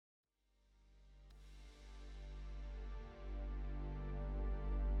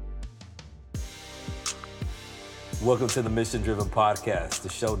Welcome to the Mission Driven Podcast, the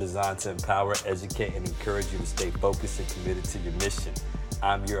show designed to empower, educate, and encourage you to stay focused and committed to your mission.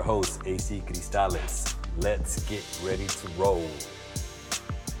 I'm your host, AC Cristales. Let's get ready to roll.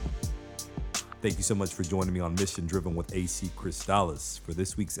 Thank you so much for joining me on Mission Driven with AC Cristales. For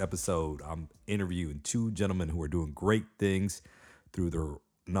this week's episode, I'm interviewing two gentlemen who are doing great things through their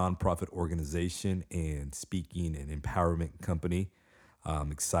nonprofit organization and speaking and empowerment company.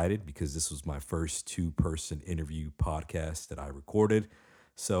 I'm excited because this was my first two-person interview podcast that I recorded.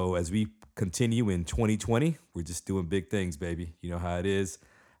 So as we continue in 2020, we're just doing big things, baby. You know how it is.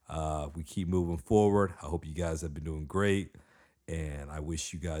 We keep moving forward. I hope you guys have been doing great, and I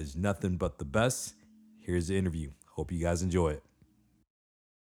wish you guys nothing but the best. Here's the interview. Hope you guys enjoy it.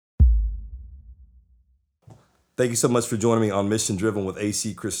 Thank you so much for joining me on Mission Driven with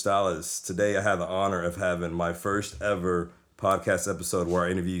AC Cristales. Today I have the honor of having my first ever podcast episode where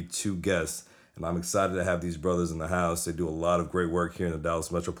I interview two guests, and I'm excited to have these brothers in the house. They do a lot of great work here in the Dallas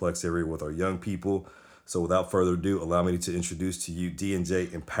Metroplex area with our young people. So without further ado, allow me to introduce to you D&J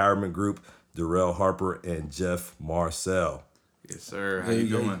Empowerment Group, Darrell Harper and Jeff Marcel. Yes, sir. How you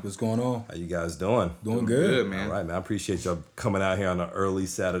doing? What's going on? How you guys doing? Doing good, man. All right, man. I appreciate y'all coming out here on an early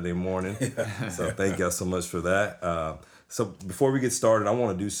Saturday morning. So thank y'all so much for that. So before we get started, I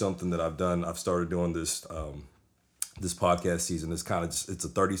want to do something that I've done. I've started doing this this podcast season. It's kind of just, it's a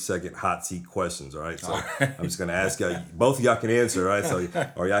 30-second hot seat questions, all right? So I'm just going to ask y'all, both of y'all can answer, right? So,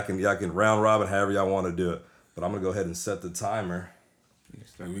 or y'all can round robin however y'all want to do it. But I'm going to go ahead and set the timer.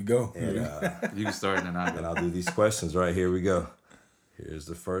 Here we go. And, You can start and I'll do these questions, right? Here we go. Here's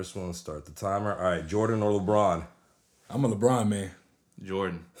the first one. Start the timer. All right, Jordan or LeBron? I'm a LeBron man.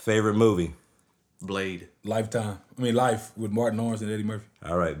 Jordan. Favorite movie? Blade. Life with Martin Lawrence and Eddie Murphy.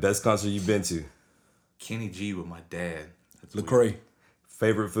 All right, best concert you've been to? Kenny G with my dad. That's Lecrae. weird.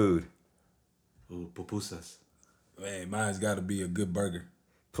 Favorite food? Ooh, pupusas. Man, mine's got to be a good burger.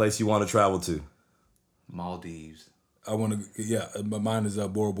 Place you want to travel to? Maldives. Mine is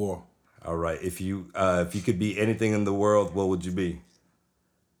Bora Bora. All right, if you could be anything in the world, what would you be?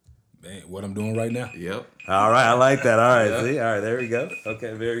 Man, what I'm doing right now. Yep. All right, I like that. All right, see? All right, there we go.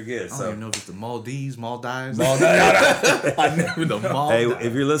 Okay, very good. I don't So, even know if it's the Maldives. I never The hey, Maldives.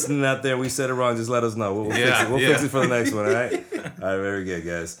 if you're listening out there and we said it wrong, just let us know. We'll fix it for the next one, all right? All right, very good,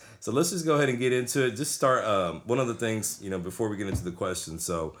 guys. So let's just go ahead and get into it. Just start, one of the things, before we get into the questions.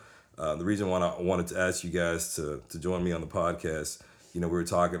 So the reason why I wanted to ask you guys to join me on the podcast, we were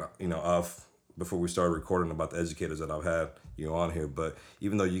talking, off before we started recording about the educators that I've had, on here. But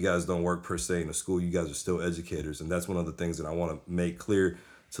even though you guys don't work per se in a school, you guys are still educators. And that's one of the things that I want to make clear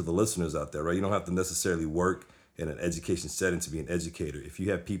to the listeners out there, right? You don't have to necessarily work in an education setting to be an educator. If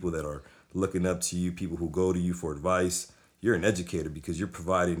you have people that are looking up to you, people who go to you for advice, you're an educator because you're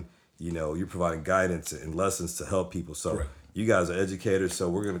providing guidance and lessons to help people. So Correct. You guys are educators. So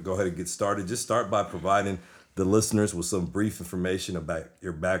we're going to go ahead and get started. Just start by providing the listeners with some brief information about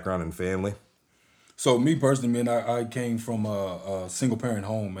your background and family. So me personally, man, I came from a single parent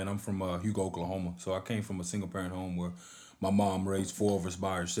home, man. I'm from Hugo, Oklahoma. So I came from a single parent home where my mom raised four of us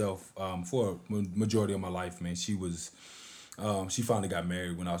by herself for a majority of my life, man. She finally got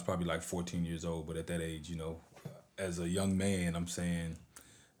married when I was probably like 14 years old. But at that age, as a young man, I'm saying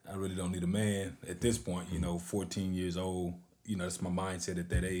I really don't need a man at this point, 14 years old. That's my mindset at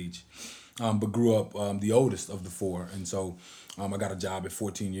that age. But grew up the oldest of the four. And so I got a job at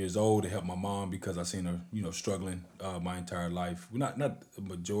 14 years old to help my mom because I seen her, struggling my entire life. Not a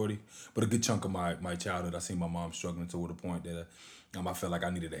majority, but a good chunk of my childhood. I seen my mom struggling to the point that I felt like I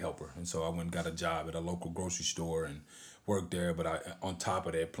needed to help her. And so I went and got a job at a local grocery store and worked there. But on top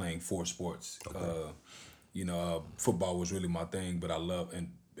of that, playing four sports. Okay. Football was really my thing, but I love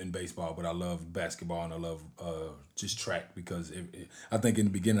in baseball, but I love basketball and I love just track because I think in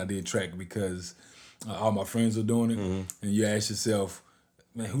the beginning I did track because all my friends are doing it, and you ask yourself,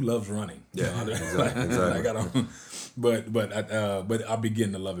 man, who loves running? Yeah, exactly. But I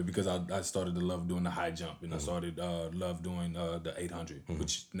began to love it because I started to love doing the high jump and I started love doing the 800,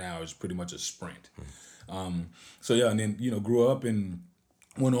 which now is pretty much a sprint. And then grew up and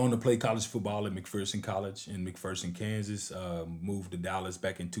went on to play college football at McPherson College in McPherson, Kansas. Moved to Dallas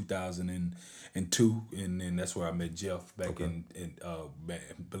back in 2002, and then that's where I met Jeff back in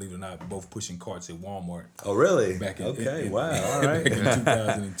believe it or not, both pushing carts at Walmart. Oh, really? Back in, Wow. All right. back in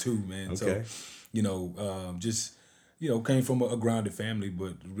 2002, man. Okay. So, came from a grounded family,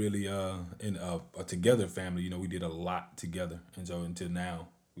 but really in a together family. We did a lot together, and so until now.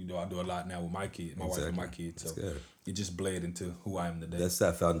 I do a lot now with my kids, my wife and my kids. So it just bled into who I am today. That's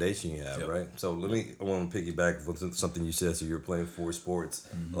that foundation you have, right? So I want to piggyback with something you said. So you're playing 4 sports.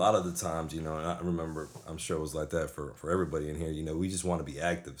 A lot of the times, and I remember, I'm sure it was like that for everybody in here. We just want to be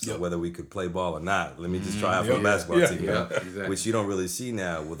active. So whether we could play ball or not, let me just try out for the basketball team, exactly. which you don't really see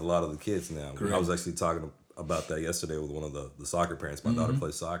now with a lot of the kids now. Correct. I was actually talking about that yesterday with one of the soccer parents. My daughter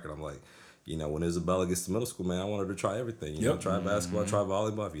plays soccer, and I'm like, when Isabella gets to middle school, man, I want her to try everything. Try basketball, try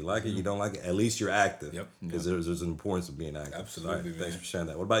volleyball. If you like it, you don't like it, at least you're active. Because there's an importance of being active. Absolutely. Thanks for sharing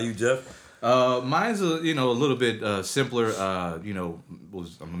that. What about you, Jeff? Mine's a little bit simpler.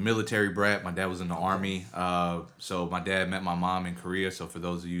 I'm a military brat. My dad was in the Army. So my dad met my mom in Korea. So for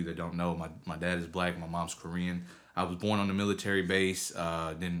those of you that don't know, my dad is black. My mom's Korean. I was born on the military base.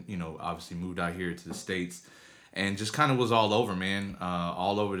 Then obviously moved out here to the States. And just kind of was all over, man.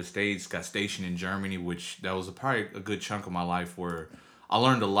 All over the States. Got stationed in Germany, which that was probably a good chunk of my life where I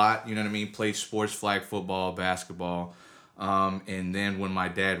learned a lot. You know what I mean? Played sports, flag football, basketball. And then when my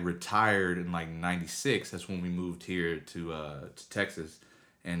dad retired in like '96, that's when we moved here to Texas,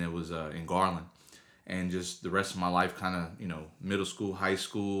 and it was in Garland. And just the rest of my life, kind of middle school, high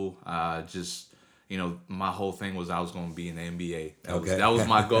school, my whole thing was I was going to be in the NBA. That was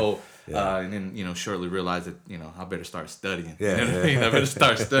my goal. And then, shortly realized that, I better start studying. I better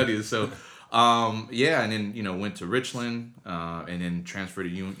start studying. So, and then, went to Richland, and then transferred to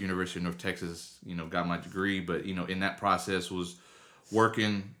University of North Texas, got my degree. But, in that process was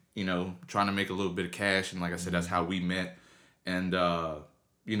working, trying to make a little bit of cash. And like I said, that's how we met. And,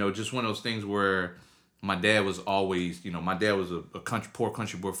 just one of those things where my dad was always, my dad was a poor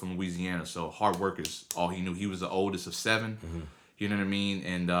country boy from Louisiana, so hard work is all he knew. He was the oldest of 7, you know what I mean?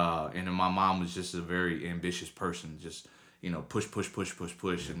 And then my mom was just a very ambitious person, just,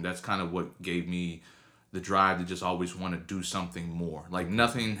 push. And that's kind of what gave me the drive to just always want to do something more. Like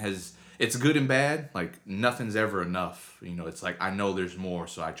it's good and bad, like nothing's ever enough. It's like I know there's more,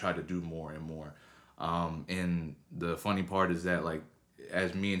 so I try to do more and more. And the funny part is that, like,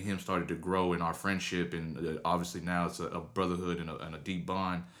 as me and him started to grow in our friendship, and obviously now it's a brotherhood and a deep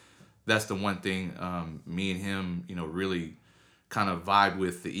bond, that's the one thing me and him, really kind of vibe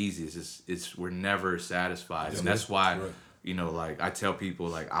with the easiest. It's we're never satisfied. And that's why, like I tell people,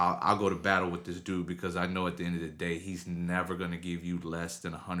 like I'll go to battle with this dude because I know at the end of the day, he's never going to give you less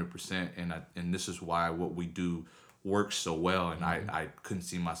than 100%. And this is why what we do works so well. And I couldn't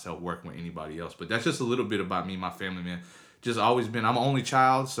see myself working with anybody else. But that's just a little bit about me, my family, man. Just always been, I'm an only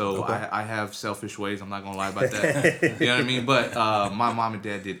child, so I have selfish ways. I'm not going to lie about that. You know what I mean? But my mom and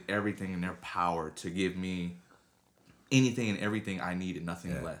dad did everything in their power to give me anything and everything I needed,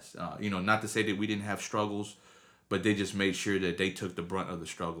 nothing less. Not to say that we didn't have struggles, but they just made sure that they took the brunt of the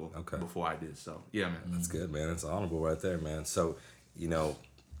struggle before I did. So, yeah, man. That's good, man. That's honorable right there, man. So,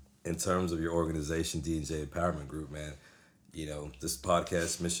 in terms of your organization, D&J Empowerment Group, man, this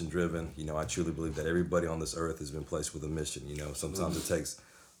podcast mission driven. I truly believe that everybody on this earth has been placed with a mission. Sometimes it takes,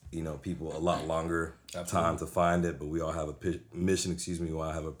 people a lot longer time to find it, but we all have a mission. We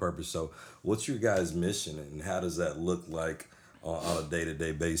all have a purpose. So, what's your guys' mission, and how does that look like on a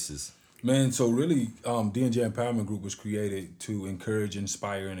day-to-day basis? Man, so really, D&J Empowerment Group was created to encourage,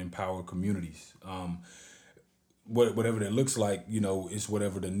 inspire, and empower communities. Whatever that looks like, it's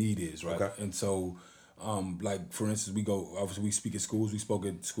whatever the need is, right? Okay. And so, like for instance, we speak at schools. We spoke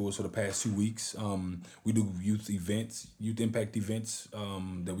at schools for the past 2 weeks. We do youth impact events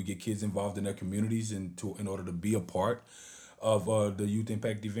that we get kids involved in their communities, and in order to be a part of the youth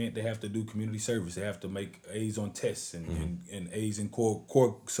impact event, they have to do community service. They have to make A's on tests and A's in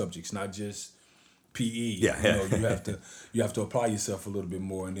core subjects, not just PE. You have to apply yourself a little bit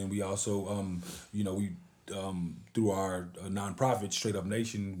more. And then we also, through our nonprofit Straight Up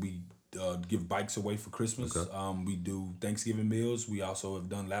Nation, we give bikes away for Christmas. Okay. We do Thanksgiving meals. We also have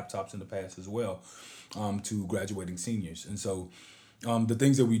done laptops in the past as well to graduating seniors. And so the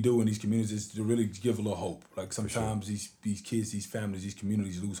things that we do in these communities is to really give a little hope. Like sometimes these kids, these families, these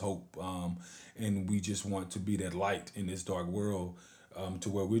communities lose hope. And we just want to be that light in this dark world to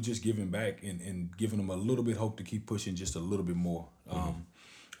where we're just giving back and giving them a little bit hope to keep pushing just a little bit more.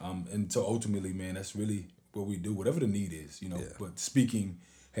 And so ultimately, man, that's really what we do, whatever the need is, But speaking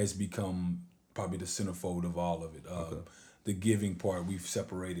has become probably the centerfold of all of it. The giving part we've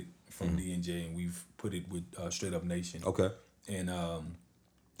separated from D&J, and we've put it with Straight Up Nation. Okay. And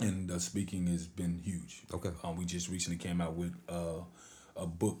the speaking has been huge. Okay. We just recently came out with a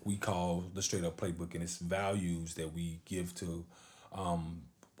book we call the Straight Up Playbook, and it's values that we give to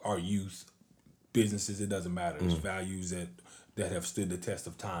our youth, businesses. It doesn't matter. It's values that have stood the test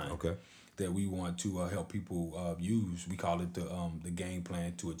of time. Okay. that we want to help people use. We call it the game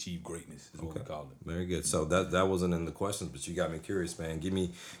plan to achieve greatness is what we call it. Very good. So that wasn't in the questions, but you got me curious, man. Give me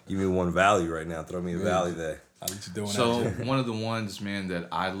one value right now. Throw me a value there. I'll let you do So one of the ones, man, that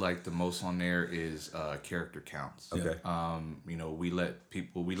I like the most on there is character counts. Okay. You know, we let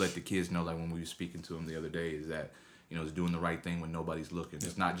the kids know, like when we were speaking to them the other day, is that, you know, it's doing the right thing when nobody's looking.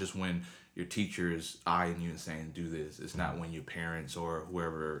 It's not just when your teacher is eyeing you and saying, do this. It's not when your parents or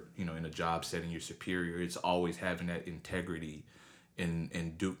whoever, you know, in a job setting, your superior. It's always having that integrity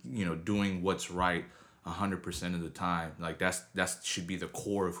and doing what's right 100% of the time. Like that should be the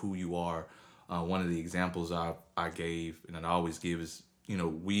core of who you are. One of the examples I gave and I always give is, you know,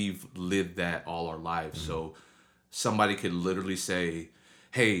 we've lived that all our lives. Mm-hmm. So somebody could literally say,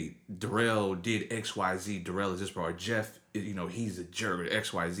 hey, Darrell did XYZ, Darrell is this, or Jeff, you know, he's a jerk, or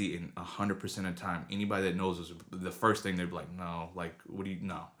XYZ, and 100% of the time, anybody that knows us, the first thing they'd be like, no, like,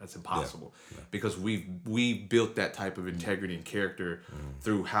 no, that's impossible. Yeah. Yeah. Because we've built that type of integrity and character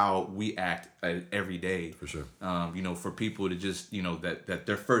through how we act every day. For sure. You know, for people to just, you know, that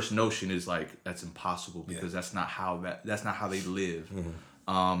their first notion is like, that's impossible because that's not how they live.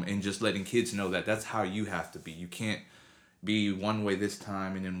 Mm-hmm. And just letting kids know that that's how you have to be. You can't be one way this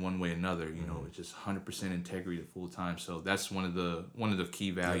time and then one way another. You know, it's just 100% integrity full time. So that's one of the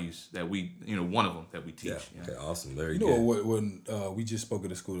key values that we, you know, one of them that we teach. Yeah. Okay. Awesome. Very good. You know, when we just spoke at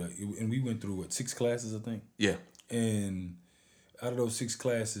the school, and we went through 6 classes, I think. Yeah. And out of those 6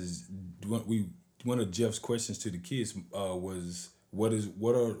 classes, one of Jeff's questions to the kids was, what is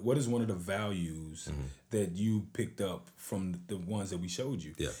one of the values that you picked up from the ones that we showed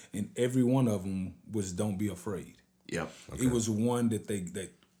you? Yeah. And every one of them was don't be afraid. Yep. Okay. It was one that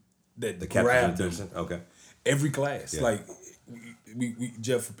that grabbed them. Okay. Every class, like we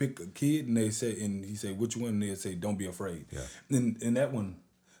Jeff picked a kid and he said which one, and they say don't be afraid. Yeah. And that one,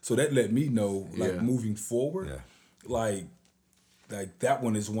 so that let me know moving forward, like that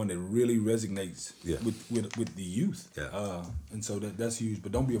one is one that really resonates with the youth. Yeah. And so that's huge.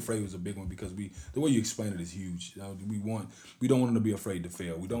 But don't be afraid was a big one because the way you explain it is huge. We don't want them to be afraid to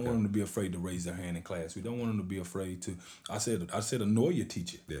fail. We don't want them to be afraid to raise their hand in class. We don't want them to be afraid to. I said annoy your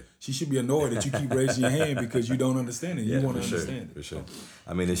teacher. Yeah. She should be annoyed that you keep raising your hand because you don't understand it. You want to understand it. For sure.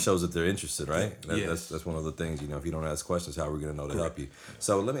 I mean, it shows that they're interested, right? That's one of the things. You know, if you don't ask questions, how are we going to know to help you?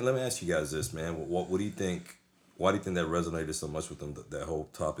 So let me ask you guys this, man. What do you think? Why do you think that resonated so much with them, that whole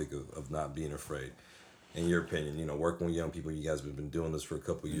topic of not being afraid? In your opinion, you know, working with young people, you guys have been doing this for a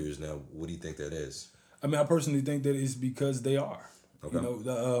couple of years now. What do you think that is? I mean, I personally think that it's because they are. Okay. You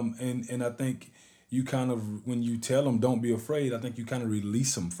know, and I think you kind of, when you tell them don't be afraid, I think you kind of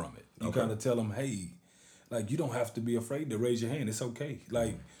release them from it. You kind of tell them, hey, like, you don't have to be afraid to raise your hand. It's okay.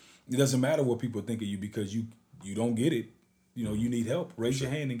 Like, it doesn't matter what people think of you because you don't get it. You know, you need help. Raise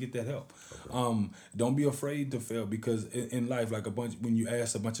your hand and get that help. Okay. Don't be afraid to fail because in life, like when you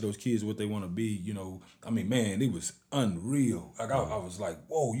ask a bunch of those kids what they want to be, you know, I mean, man, it was unreal. Like I was like,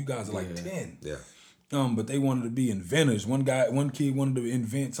 whoa, you guys are like 10. Yeah. But they wanted to be inventors. One kid wanted to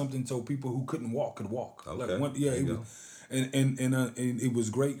invent something so people who couldn't walk could walk. Okay. Like and it was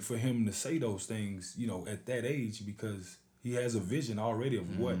great for him to say those things, you know, at that age because he has a vision already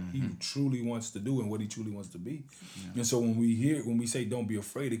of what he truly wants to do and what he truly wants to be. Yeah. And so when we say don't be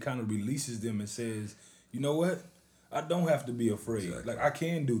afraid, it kind of releases them and says, you know what? I don't have to be afraid. Exactly. Like I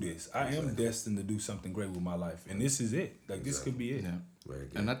can do this. I am destined to do something great with my life. And this is it. Like this could be it. Yeah. Very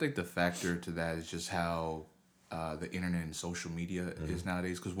good. And I think the factor to that is just how the internet and social media is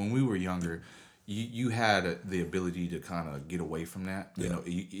nowadays. Because when we were younger, you had the ability to kind of get away from that. Yeah. You know,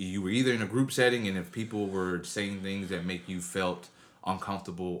 you were either in a group setting, and if people were saying things that make you felt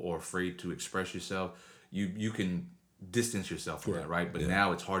uncomfortable or afraid to express yourself, you can distance yourself from that, right? But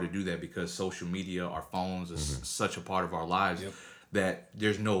now it's hard to do that because social media, our phones, is such a part of our lives that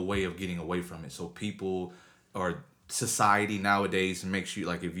there's no way of getting away from it. So people or society nowadays makes you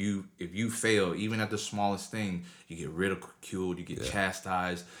like if you fail even at the smallest thing, you get ridiculed, you get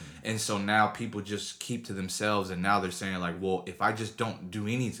chastised, and so now people just keep to themselves, and now they're saying like, well, if I just don't do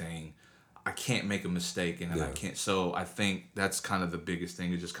anything, I can't make a mistake, and I can't. So I think that's kind of the biggest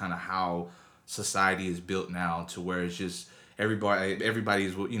thing is just kind of how society is built now to where it's just everybody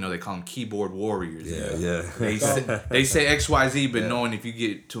is, you know, they call them keyboard warriors. They say XYZ, but knowing if you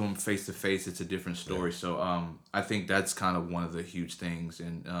get to them face to face, it's a different story. So I think that's kind of one of the huge things,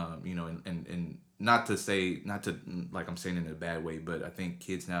 and you know, and not to like I'm saying in a bad way, but I think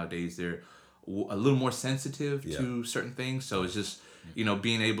kids nowadays, they're a little more sensitive to certain things. So it's just, you know,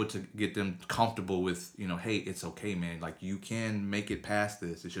 being able to get them comfortable with, you know, hey, it's okay, man. Like you can make it past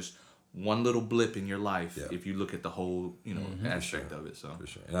this. It's just one little blip in your life if you look at the whole, aspect of it. So for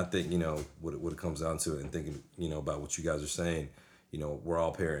sure. And I think, what it comes down to it, and thinking, about what you guys are saying, we're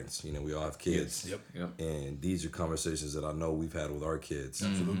all parents, we all have kids. Yes. Yep. And these are conversations that I know we've had with our kids.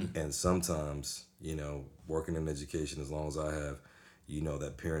 Absolutely. And sometimes, working in education as long as I have,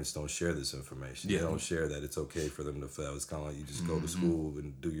 that parents don't share this information. Yeah. They don't share that it's okay for them to fail. It's kind of like you just go to school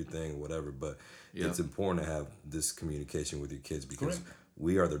and do your thing or whatever. But it's important to have this communication with your kids, because Correct.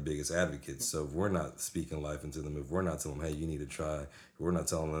 we are their biggest advocates. So if we're not speaking life into them, if we're not telling them, hey, you need to try, if we're not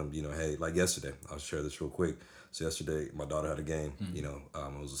telling them, hey, like yesterday, I'll share this real quick. So yesterday, my daughter had a game, it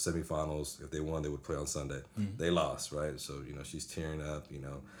was the semifinals. If they won, they would play on Sunday. They lost, right? So, she's tearing up,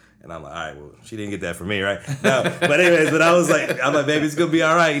 and I'm like, all right, well, she didn't get that from me, right? No, but anyways, but I'm like, baby, it's going to be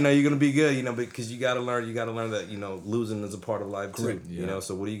all right. You're going to be good, because you got to learn that, losing is a part of life Correct. too. Yeah.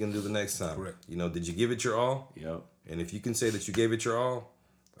 So what are you going to do the next time? Correct. Did you give it your all? Yep. And if you can say that you gave it your all,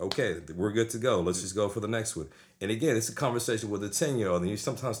 okay, we're good to go. Let's just go for the next one. And again, it's a conversation with a 10-year-old, and you're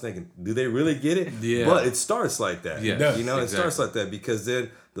sometimes thinking, do they really get it? Yeah. But it starts like that. Yeah, it does. It starts like that, because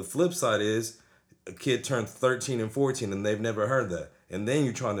then the flip side is a kid turns 13 and 14 and they've never heard that. And then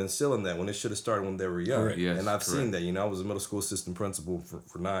you're trying to instill in that when it should have started when they were young. Correct. Yes, and I've seen correct. that. I was a middle school assistant principal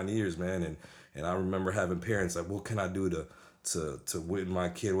for 9 years, man. And I remember having parents like, what can I do to win my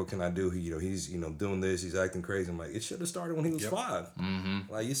kid? What can I do? He's doing this. He's acting crazy. I'm like, it should have started when he was 5. Mm-hmm.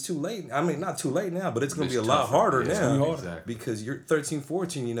 Like, it's too late. I mean, not too late now, but it's going to be a lot harder now. Exactly. Because you're 13,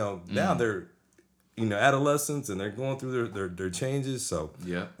 14, now they're, adolescents, and they're going through their changes. So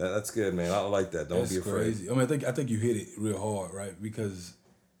Yeah. that's good, man. I like that. Don't That's be afraid. crazy. I mean, I think you hit it real hard, right? Because,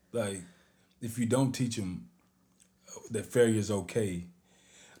 like, if you don't teach them that failure is okay,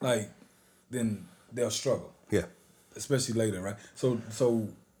 like, then they'll struggle, Yeah. especially later, right? So,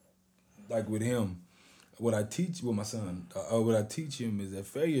 like with him, what I teach with my son, what I teach him is that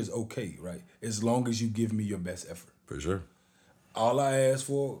failure is okay, right? As long as you give me your best effort. For sure. All I ask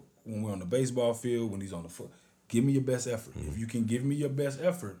for when we're on the baseball field, when he's on the foot, give me your best effort. If you can give me your best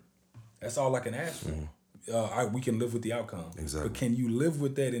effort, that's all I can ask for. We can live with the outcome. Exactly. But can you live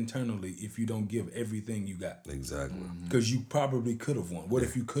with that internally if you don't give everything you got? Exactly. Because you probably could have won. What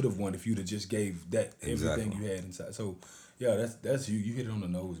if you could have won if you'd have just gave that everything Exactly. you had inside? So, yeah, that's you. You hit it on the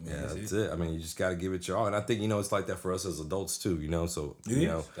nose, man. Yeah, that's it. I mean, you just got to give it your all. And I think, it's like that for us as adults too, So, It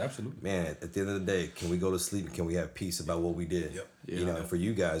is. Absolutely. man, at the end of the day, can we go to sleep and can we have peace about what we did? Yep. Yeah. And for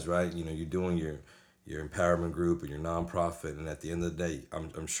you guys, right, you're doing your empowerment group and your nonprofit, and at the end of the day,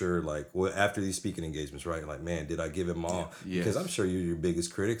 I'm sure, like, after these speaking engagements, right, like, man, did I give it my all? Yes. Because I'm sure you're your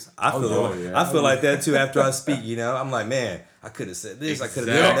biggest critics. I yeah. feel like that too after I speak. I'm like, man, I could have said this, I could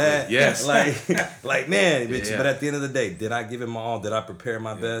have done that. Yes. like man, bitch. Yeah. But at the end of the day, did I give it my all? Did I prepare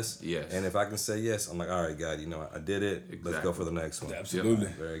my best? Yes. And if I can say yes, I'm like, all right, God, I did it. Let's go Exactly. for the next one. Absolutely.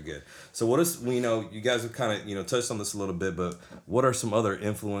 Very good. So what is, you guys have kind of, touched on this a little bit, but what are some other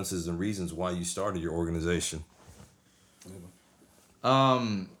influences and reasons why you started your organization?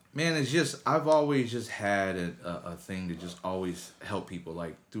 Man, it's just, I've always just had a thing to just always help people.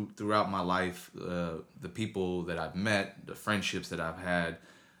 Like throughout my life, the people that I've met, the friendships that I've had,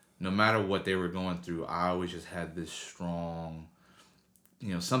 no matter what they were going through, I always just had this strong,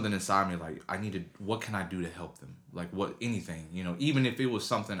 something inside me, like, what can I do to help them? Like, anything, even if it was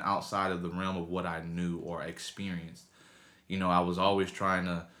something outside of the realm of what I knew or experienced. I was always trying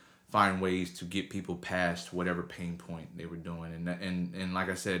to find ways to get people past whatever pain point they were doing. And like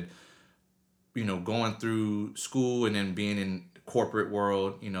I said, going through school and then being in corporate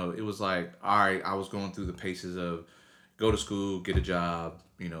world, it was like, all right, I was going through the paces of go to school, get a job,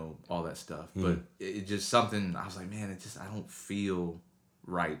 all that stuff. But it just something, I was like, man, I don't feel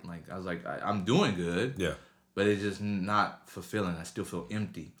right. Like, I was like, I'm doing good. Yeah. But it's just not fulfilling. I still feel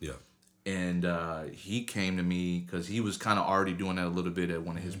empty. Yeah. And he came to me because he was kind of already doing that a little bit at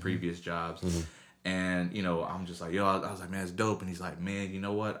one of his previous jobs. And, I'm just like, I was like, man, it's dope. And he's like, man, you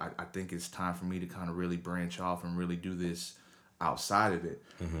know what? I think it's time for me to kind of really branch off and really do this outside of it.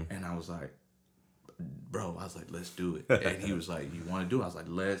 And I was like, bro, let's do it. And he was like, you want to do it? I was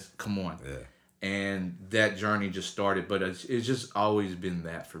like, come on. Yeah. And that journey just started. But it's just always been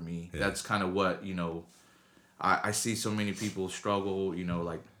that for me. Yeah. That's kind of what, I see so many people struggle,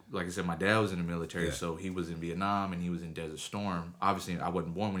 like I said, my dad was in the military, so he was in Vietnam and he was in Desert Storm. Obviously, I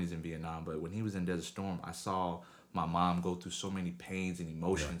wasn't born when he was in Vietnam, but when he was in Desert Storm, I saw my mom go through so many pains and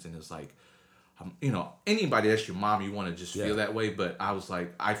emotions, and it's like, anybody that's your mom, you want to just feel that way, but I was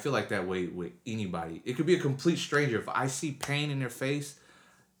like, I feel like that way with anybody. It could be a complete stranger. If I see pain in their face,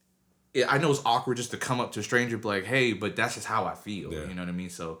 I know it's awkward just to come up to a stranger and be like, hey, but that's just how I feel. Yeah. You know what I mean?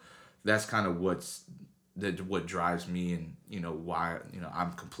 So that's kind of what's what drives me, and why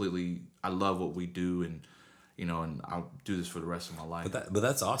I love what we do, and and I'll do this for the rest of my life. But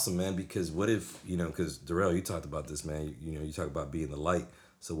that's awesome, man. Because what if because Darrell, you talked about this, man. You talk about being the light.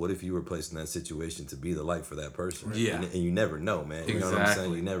 So what if you were placed in that situation to be the light for that person? Right? Yeah. And you never know, man. You know what I'm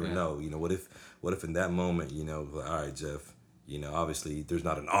saying? You never know. What if in that moment, like, all right, Jeff, obviously there's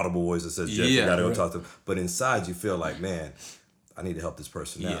not an audible voice that says, Jeff, you gotta go talk to him. But inside you feel like, man, I need to help this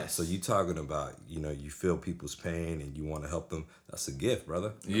person out. So you talking about, you feel people's pain and you want to help them. That's a gift,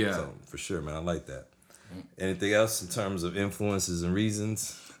 brother. Yeah. So for sure, man. I like that. Anything else in terms of influences and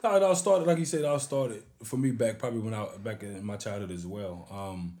reasons? No, it all started, like you said, for me back in my childhood as well.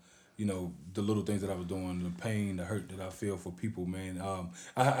 The little things that I was doing, the pain, the hurt that I feel for people, man.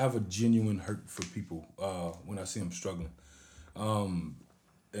 I have a genuine hurt for people when I see them struggling. And,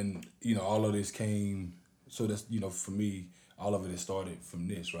 all of this came, so that's, for me, all of it has started from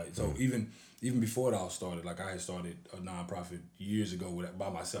this, right? So even before it all started, like I had started a nonprofit years ago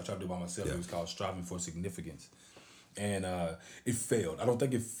by myself, tried to do it by myself. It was called Striving for Significance. And it failed. I don't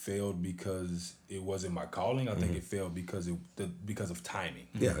think it failed because it wasn't my calling. I think it failed because of timing.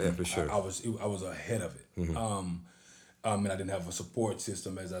 Yeah, for sure. I was ahead of it. And I didn't have a support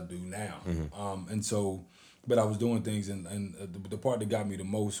system as I do now. And so, but I was doing things, and the part that got me the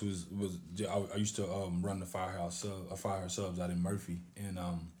most was I used to run the firehouse subs out in Murphy, and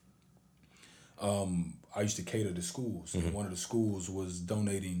I used to cater to schools. And one of the schools was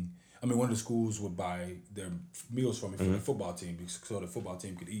donating. One of the schools would buy their meals for me for the football team, so the football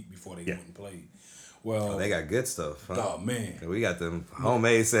team could eat before they went and played. Well, they got good stuff. Huh? Oh man, we got them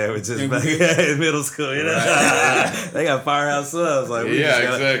homemade sandwiches back in middle school. They got firehouse subs. Like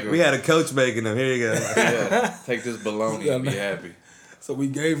exactly. We had a coach making them. Here you go. Take this bologna and be happy. So we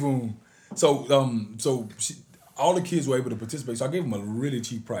gave them. All the kids were able to participate. So I gave them a really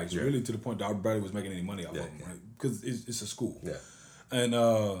cheap price, really to the point that our brother was making any money off of them, right? Because it's a school. Yeah. And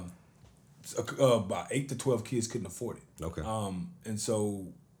about 8 to 12 kids couldn't afford it. Okay. And so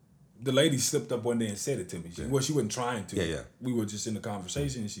the lady slipped up one day and said it to me. She wasn't trying to. Yeah. We were just in the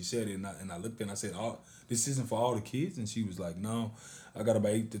conversation, and she said it, and I looked and I said, this isn't for all the kids? And she was like, no, I got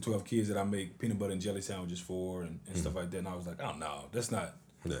about 8 to 12 kids that I make peanut butter and jelly sandwiches for and stuff like that. And I was like, oh, no, that's not.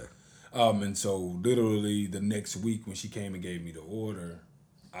 Yeah. And so literally the next week when she came and gave me the order,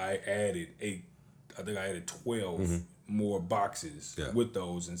 I added 12 more boxes with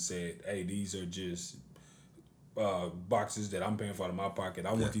those and said, hey, these are just boxes that I'm paying for out of my pocket.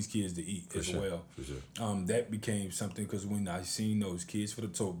 I want these kids to eat as well. For sure. That became something because when I seen those kids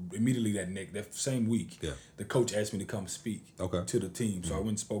so immediately that same week, the coach asked me to come speak to the team. So I went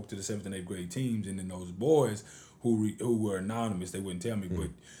and spoke to the 7th and 8th grade teams, and then those boys who were anonymous, they wouldn't tell me, but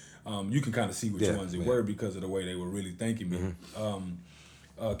you can kind of see which ones it were because of the way they were really thanking me.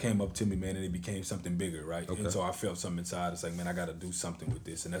 Came up to me, man, and it became something bigger, right? Okay. And so I felt something inside. It's like, man, I got to do something with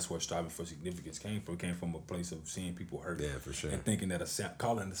this, and that's where Striving for Significance came from. It came from a place of seeing people hurt, for sure, and thinking that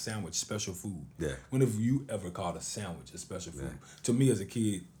calling a sandwich special food. Yeah. When have you ever called a sandwich a special food? To me, as a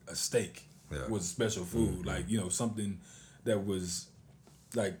kid, a steak was special food, like something that was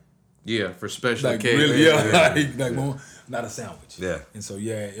like. Yeah, for special occasions. Really, not a sandwich. Yeah. And so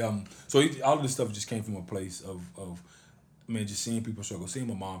all of this stuff just came from a place of man, just seeing people struggle, seeing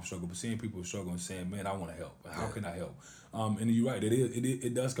my mom struggle, but seeing people struggle and saying, man, I want to help. How can I help? And you're right.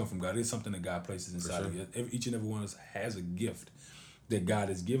 It does come from God. It's something that God places inside of you. Each and every one of us has a gift that God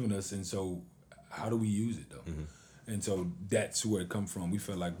has given us, and so how do we use it though? And so that's where it comes from. We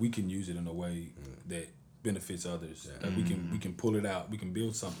feel like we can use it in a way that benefits others. Like we can pull it out. We can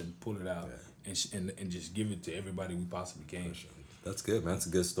build something, pull it out, and just give it to everybody we possibly can. That's good, man. That's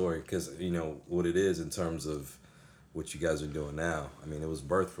a good story because what it is in terms of what you guys are doing now. I mean, it was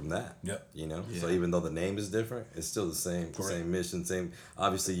birthed from that. Yep. So even though the name is different, it's still the same mission, same.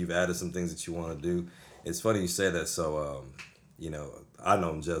 Obviously, you've added some things that you want to do. It's funny you say that. So, I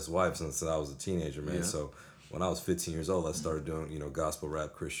know Jeff's wife since I was a teenager, man. Yeah. So when I was 15 years old, I started doing, gospel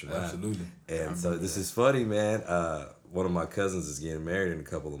rap, Christian rap. Absolutely. And so this is funny, man. One of my cousins is getting married in a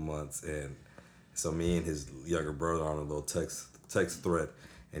couple of months, and so me and his younger brother are on a little text thread.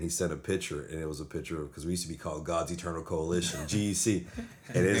 And he sent a picture, and it was a picture of, because we used to be called God's Eternal Coalition, GEC.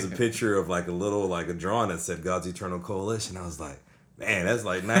 And it was a picture of like a drawing that said God's Eternal Coalition. I was like, man, that's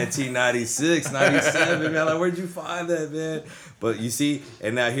like 1996, 97, man. Like, where'd you find that, man? But you see,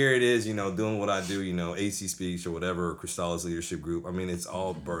 and now here it is, doing what I do, AC Speaks or whatever, Christalis Leadership Group. I mean, it's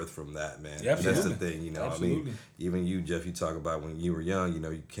all birthed from that, man. Yeah, that's the thing, Absolutely. I mean, even you, Jeff, you talk about when you were young,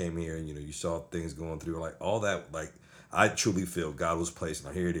 you came here and, you saw things going through, like all that, like, I truly feel God was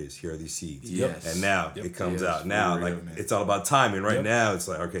placing. Here it is. Here are these seeds. Yes. And now it comes out. Now, real, like man. it's all about timing. Right now, it's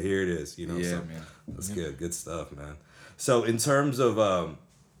like okay, here it is. You know. Yeah, so man. that's good. Good stuff, man. So in terms of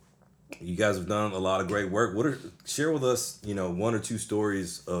you guys have done a lot of great work. Share with us, one or two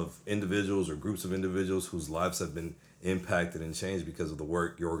stories of individuals or groups of individuals whose lives have been impacted and changed because of the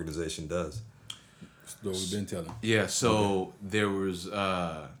work your organization does. So we've been telling. Yeah, so there was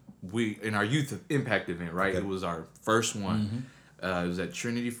we in our youth impact event, right? Okay. It was our first one. It was at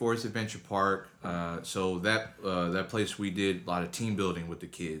Trinity Forest Adventure Park. So that place we did a lot of team building with the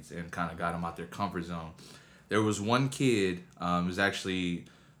kids and kind of got them out their comfort zone. There was one kid, it was actually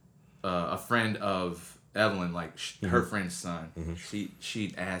a friend of Evelyn, like her friend's son.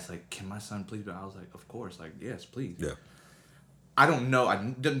 She'd asked like, "Can my son please?" But I was like, "Of course, like yes, please." Yeah. I don't know. I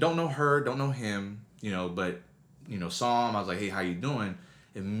don't know her. Don't know him. But saw him. I was like, "Hey, how you doing?"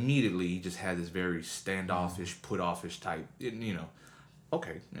 Immediately, he just had this very standoffish, put-offish type.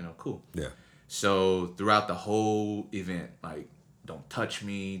 Okay, cool. Yeah. So throughout the whole event, like, don't touch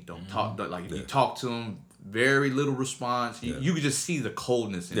me, don't talk. Like, if you talk to him, very little response. You could just see the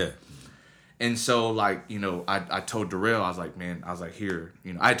coldness in it. And so, like, I told Darrell, I was like, man, here,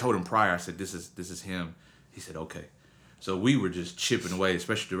 I told him prior, I said, this is him. He said, okay. So we were just chipping away,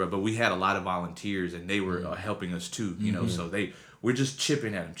 especially Darrell, but we had a lot of volunteers and they were helping us too, so we're just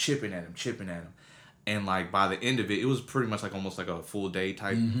chipping at him. And like by the end of it was pretty much like almost like a full day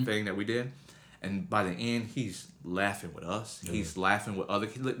type thing that we did. And by the end, he's laughing with us. He's laughing with other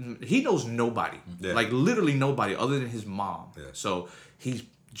kids. He knows nobody, like literally nobody other than his mom. Yeah. So he's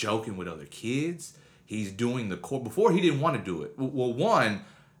joking with other kids. He's doing the core. Before he didn't want to do it. Well, one,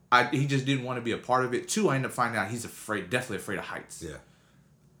 he just didn't want to be a part of it. Two, I ended up finding out he's definitely afraid of heights. Yeah.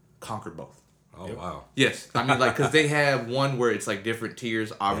 Conquered both. Oh, wow. Yes. I mean, like, because they have one where it's like different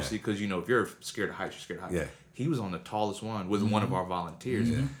tiers, obviously, because, if you're scared of heights, you're scared of heights. Yeah. He was on the tallest one with one of our volunteers.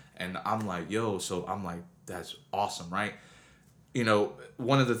 And I'm like, I'm like, that's awesome, right?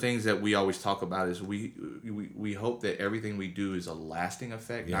 One of the things that we always talk about is we hope that everything we do is a lasting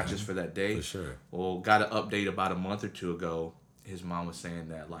effect, not just for that day. For sure. Well, got an update about a month or two ago. His mom was saying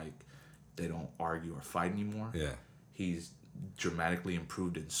that, like, they don't argue or fight anymore. Yeah. He's dramatically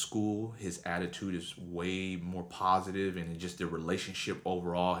improved in school. His attitude is way more positive, and just their relationship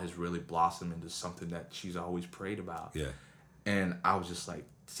overall has really blossomed into something that she's always prayed about. Yeah. And I was just like,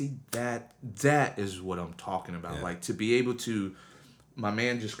 see, that is what I'm talking about. Yeah. Like, to be able to, my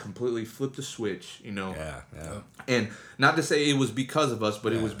man just completely flipped the switch, Yeah. And not to say it was because of us,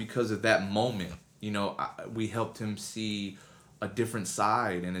 but it was because of that moment. We helped him see a different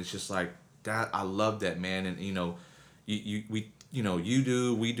side, and it's just like that. I love that, man. And we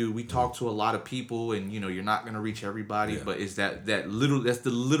talk to a lot of people, and you're not gonna reach everybody, but is that's the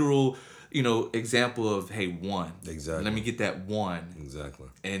literal example of, hey, one. Exactly. Let me get that one. Exactly.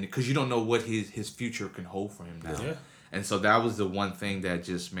 And because you don't know what his future can hold for him now. Yeah. And so that was the one thing that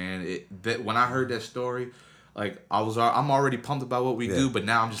just, man, when I heard that story, like I'm already pumped about what we do, but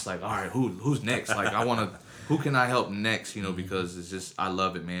now I'm just like, all right, who's next? Like, I want to, who can I help next? Because it's just, I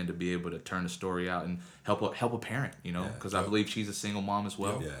love it, man, to be able to turn the story out and help a parent, because I believe she's a single mom as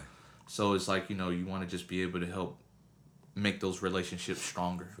well. Yeah. So it's like, you want to just be able to help make those relationships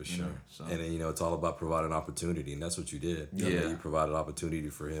stronger. For sure. So. And then, it's all about providing opportunity, and that's what you did. You provided opportunity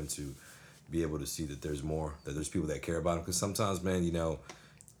for him to be able to see that there's more, that there's people that care about him. Because sometimes, man, the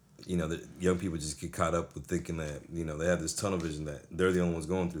young people just get caught up with thinking that, they have this tunnel vision that they're the only ones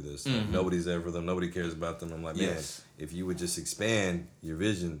going through this. Like, nobody's there for them. Nobody cares about them. I'm like, man, if you would just expand your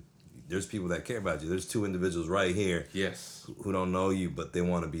vision, there's people that care about you. There's two individuals right here who don't know you, but they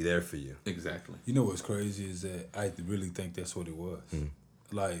want to be there for you. Exactly. You know what's crazy is that I really think that's what it was.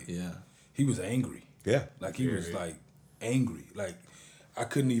 Like, he was angry. Yeah. Like, he was, like, angry. Like, I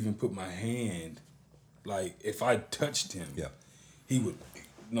couldn't even put my hand, like, if I touched him, he would,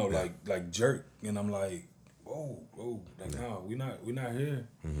 like jerk. And I'm like, whoa, like, no, we're not here.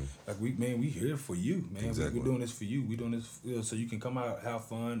 Like, we here for you, man. Exactly. We're doing this for you. We doing this so you can come out, have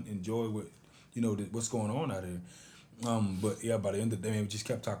fun, enjoy what, what's going on out here. But yeah, by the end of the day, we just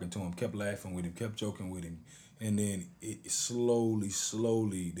kept talking to him, kept laughing with him, kept joking with him. And then it slowly,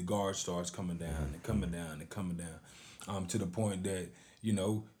 the guard starts coming down and coming down and coming down, to the point that,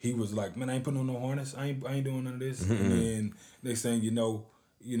 he was like, man, I ain't putting on no harness. I ain't doing none of this. And then next thing he's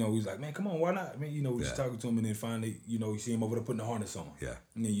like, man, come on, why not? I mean, we just talking to him, and then finally, you see him over there putting the harness on. Yeah.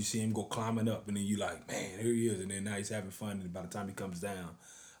 And then you see him go climbing up, and then you like, man, here he is. And then now he's having fun, and by the time he comes down,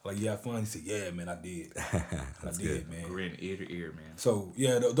 like, you have fun? He said, yeah, man, I did. That's I did, good. man. Grin ear to ear, man. So,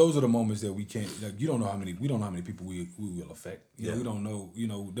 yeah, those are the moments that we can't, like, we don't know how many people we will affect. We don't know,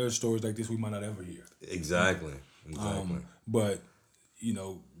 there's stories like this we might not ever hear. Exactly. Exactly. But you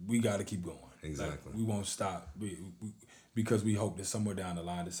know, we got to keep going. Exactly. Like, we won't stop. Because we hope that somewhere down the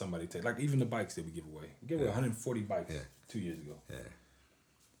line that somebody take, like even the bikes that we give away. We gave away 140 bikes 2 years ago. Yeah.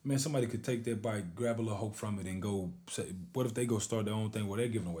 Man, somebody could take that bike, grab a little hope from it, and go. Say, what if they go start their own thing where they're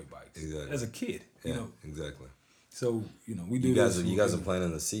giving away bikes as a kid? You know, exactly. So you know, we do. You guys are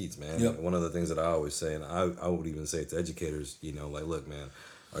planting the seeds, man. Yep. One of the things that I always say, and I would even say to educators, you know, like, look, man,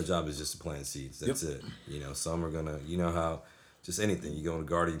 our job is just to plant seeds. That's it. You know, some are gonna, you know how, just anything. You go in the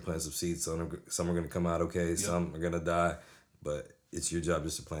garden, you plant some seeds. Some are gonna come out okay. Some are gonna die, but it's your job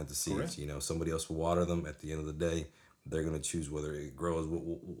just to plant the seeds. Correct. You know, somebody else will water them. At the end of the day, they're gonna choose whether it grows,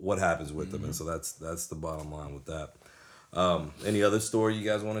 what happens with them, and so that's the bottom line with that. Any other story you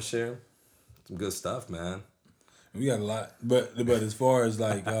guys want to share? Some good stuff, man. We got a lot, but as far as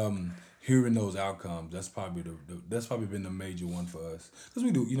like hearing those outcomes, that's probably that's probably been the major one for us, because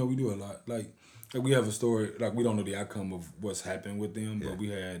we do a lot. Like we have a story, like we don't know the outcome of what's happened with them, but we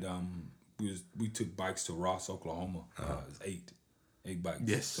had we took bikes to Ross, Oklahoma. It's eight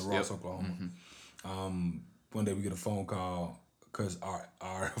bikes to Ross, Oklahoma. Mm-hmm. One day we get a phone call because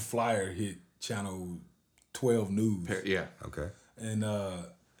our flyer hit channel 12 News. Yeah. Okay.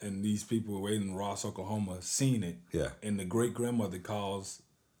 And these people were waiting in Ross, Oklahoma, seen it. Yeah. And the great grandmother calls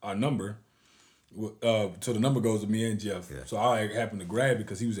our number. So the number goes to me and Jeff. Yeah. So I happened to grab it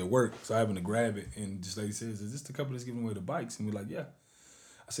because he was at work. So I happened to grab it, and this lady says, "Is this the couple that's giving away the bikes?" And we're like, "Yeah."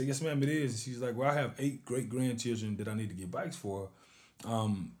 I said, "Yes, ma'am, it is." And she's like, "Well, I have 8 great grandchildren that I need to get bikes for.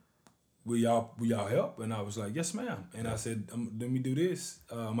 Will y'all help?" And I was like, "Yes, ma'am." And I said, "Let me do this.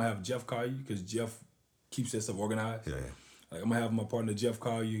 I'm gonna have Jeff call you because Jeff keeps that stuff organized. Yeah. Like I'm gonna have my partner Jeff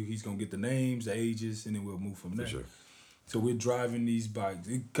call you. He's gonna get the names, the ages, and then we'll move from there." For sure. So we're driving these bikes.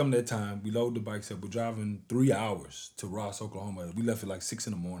 It come that time, we load the bikes up. We're driving 3 hours to Ross, Oklahoma. We left at like 6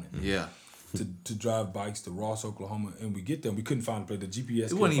 in the morning. Yeah. To drive bikes to Ross, Oklahoma, and we get there. We couldn't find a place. The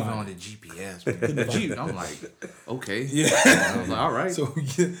GPS. It wasn't even on the GPS. Man. I'm like, okay. Yeah. I was like, all right. So we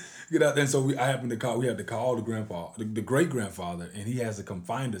get out there. And so I happened to call. We had to call the grandpa, the great grandfather, and he has to come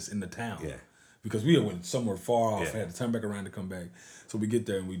find us in the town. Yeah. Because we went somewhere far off, had to turn back around to come back. So we get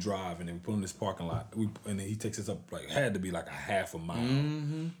there and we drive, and then we pull in this parking lot. And then he takes us up had to be like a half a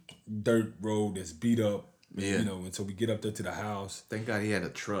mile, dirt road that's beat up. Yeah. You know, and so we get up there to the house. Thank God he had a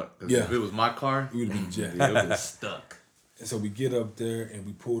truck. Yeah. If it was my car, We would have been jacked. it was stuck. And so we get up there and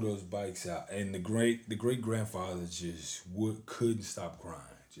we pull those bikes out, and the great grandfather just couldn't stop crying,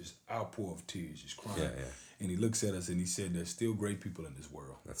 just outpour of tears, just crying. Yeah. And he looks at us and he said, "There's still great people in this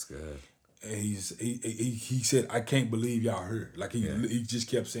world." That's good. And he said, "I can't believe y'all here." Like he just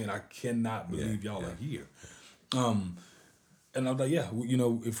kept saying, "I cannot believe y'all are here." And I was like, "Yeah, you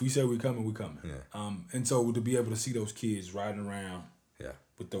know, if we say we're coming, we're coming." Yeah. And so to be able to see those kids riding around,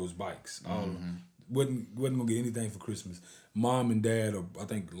 with those bikes, wasn't gonna get anything for Christmas. Mom and dad are, I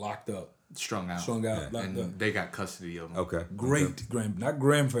think, locked up, Strung out, locked and up. they got custody of them. Okay. Great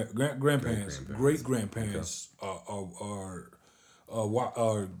grandparents, great grandparents are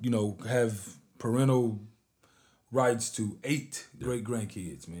you know, have parental rights to 8 great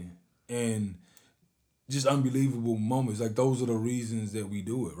grandkids, man, and just unbelievable moments. Like those are the reasons that we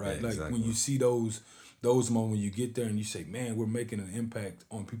do it, right? Yeah, like exactly. when you see those moments, you get there and you say, "Man, we're making an impact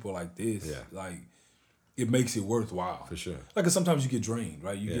on people like this." Yeah. Like it makes it worthwhile. For sure. Like, 'cause sometimes you get drained,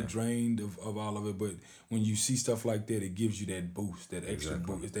 right? You get drained of all of it, but when you see stuff like that, it gives you that boost, that extra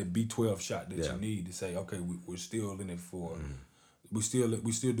boost. It's that B12 shot that you need to say, okay, we're still in it for. We still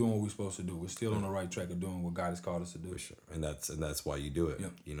doing what we're supposed to do. We're still on the right track of doing what God has called us to do. For sure. And that's why you do it.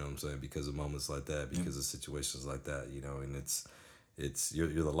 Yep. You know what I'm saying? Because of moments like that, because of situations like that, you know, and it's you're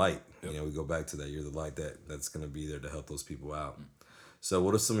the light. Yep. You know, we go back to that. You're the light that's gonna be there to help those people out. So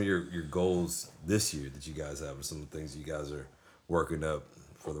what are some of your goals this year that you guys have, or some of the things you guys are working up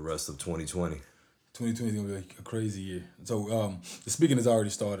for the rest of 2020? 2020 is gonna be a crazy year. So the speaking has already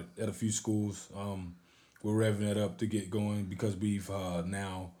started at a few schools. We're revving it up to get going because we've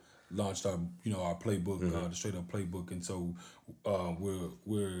now launched our playbook, the straight up playbook, and so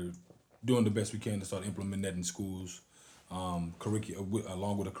we're doing the best we can to start implementing that in schools, along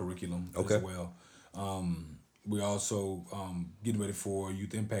with a curriculum as well. We're also getting ready for a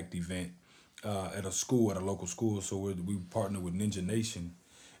youth impact event at a local school. So we partner with Ninja Nation,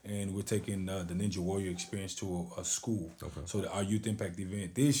 and we're taking the Ninja Warrior experience to a school. Okay. So our youth impact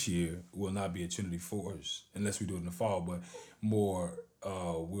event this year will not be at Trinity Forest unless we do it in the fall, but more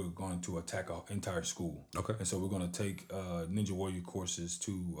we're going to attack an entire school. Okay. And so we're going to take Ninja Warrior courses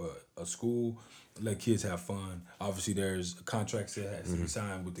to a school, let kids have fun. Obviously, there's contracts that has to be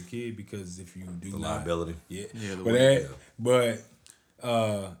signed with the kid, because if you do liability. Yeah. Yeah, But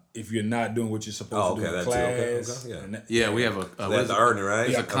if you're not doing what you're supposed to do in class. Yeah, we have a they have to earn it, right?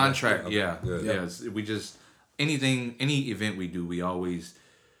 It's a contract. Okay. Yeah. We just any event we do,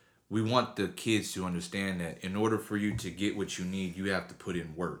 we want the kids to understand that in order for you to get what you need, you have to put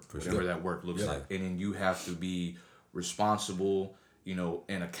in work, whatever that work looks like, and then you have to be responsible,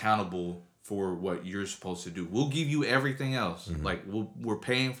 and accountable for what you're supposed to do. We'll give you everything else. Like we're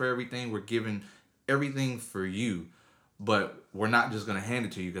paying for everything. We're giving everything for you, but we're not just gonna hand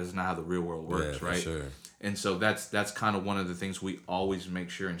it to you because it's not how the real world works, right? Sure. And so that's kind of one of the things we always make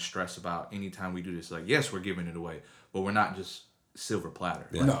sure and stress about anytime we do this. Like, yes, we're giving it away, but we're not just silver platter.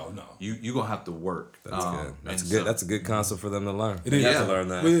 Yeah. No. You gonna have to work. That's good. That's a good concept for them to learn. It is. You have to learn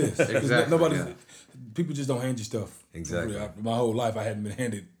that. It is. Exactly. People just don't hand you stuff. Exactly. My whole life I hadn't been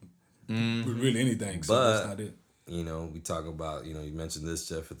handed really anything. So that's not it. We talk about, you mentioned this,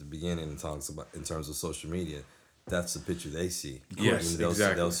 Jeff, at the beginning, and talks about in terms of social media. That's the picture they see. Yes,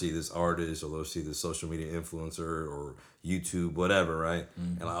 exactly. They'll see this artist, or they'll see this social media influencer or YouTube, whatever, right?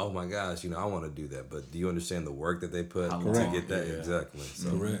 And like, oh my gosh, I want to do that. But do you understand the work that they put to get that? Yeah. Exactly.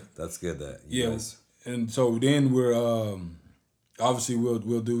 So that's good that you guys. And so then we're obviously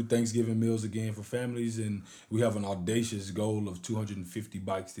we'll do Thanksgiving meals again for families, and we have an audacious goal of 250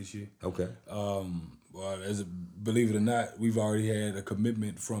 bikes this year. Okay. Well, believe it or not, we've already had a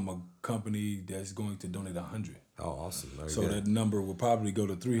commitment from a company that's going to donate 100. Oh, awesome! So that number will probably go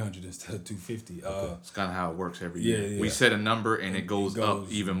to 300 instead of 250. Okay. It's kind of how it works every year. Yeah. We set a number and it goes up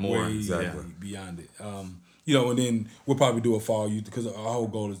even more. Beyond it. And then we'll probably do a fall youth, because our whole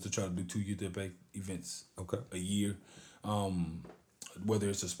goal is to try to do 2 youth impact events a year. Whether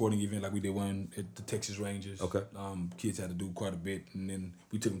it's a sporting event like we did one at the Texas Rangers. Okay. Kids had to do quite a bit, and then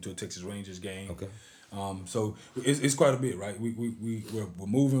we took them to a Texas Rangers game. Okay. So it's quite a bit, right? We're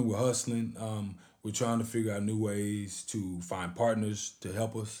moving, we're hustling. We're trying to figure out new ways to find partners to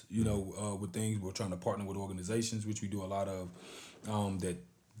help us, with things. We're trying to partner with organizations, which we do a lot of, that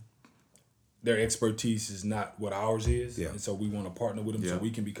their expertise is not what ours is. Yeah. And so we want to partner with them so we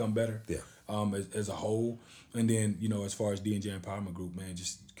can become better as a whole. And then, as far as D&J Empowerment Group, man,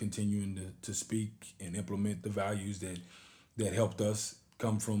 just continuing to speak and implement the values that helped us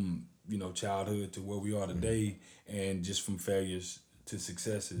come from, childhood to where we are today, and just from failures to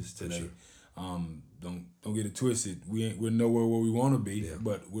successes today. Sure. Don't get it twisted. We're nowhere where we want to be,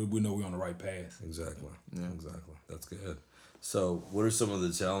 but we know we're on the right path. Exactly. Yeah. Exactly. That's good. So, what are some of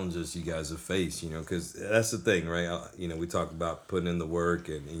the challenges you guys have faced? Because that's the thing, right? We talk about putting in the work,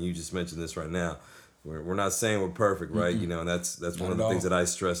 and you just mentioned this right now. We're not saying we're perfect, right? Mm-hmm. And that's one of the things that I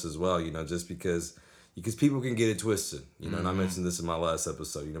stress as well. Just because people can get it twisted. And I mentioned this in my last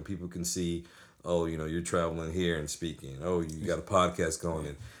episode. People can see, oh, you're traveling here and speaking. Oh, you got a podcast going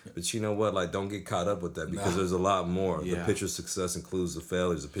in. But you know what? Like, don't get caught up with that, because there's a lot more. Yeah. The picture of success includes the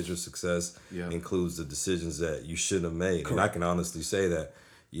failures. The picture of success includes the decisions that you shouldn't have made. Correct. And I can honestly say that,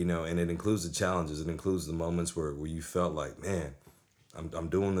 and it includes the challenges. It includes the moments where you felt like, man, I'm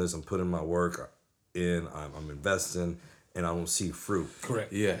doing this. I'm putting my work in. I'm investing. And I don't see fruit.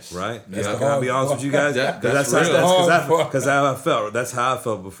 Correct. Yes. Right? Can I be honest with you guys? Because how I felt. That's how I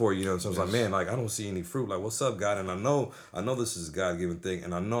felt before, So I was like, man, I don't see any fruit. Like, what's up, God? And I know this is a God-given thing,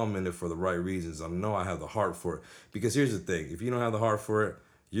 and I know I'm in it for the right reasons. I know I have the heart for it. Because here's the thing. If you don't have the heart for it,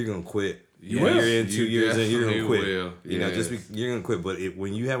 you're going to quit. When you're in 2 years in, you're going to quit. You're going to quit. But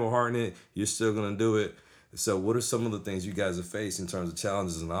when you have a heart in it, you're still going to do it. So what are some of the things you guys have faced in terms of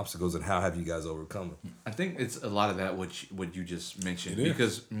challenges and obstacles, and how have you guys overcome it? I think it's a lot of that what you just mentioned.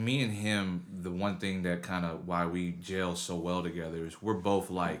 Because me and him, the one thing that kind of why we gel so well together is we're both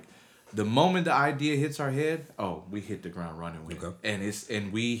like, the moment the idea hits our head, we hit the ground running with it.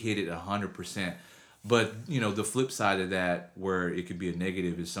 And we hit it 100%. But the flip side of that, where it could be a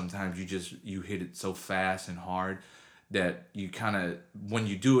negative, is sometimes you hit it so fast and hard that you kind of, when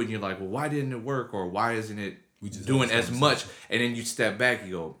you do it, you're like, well, why didn't it work? Or why isn't it doing as much? And then you step back,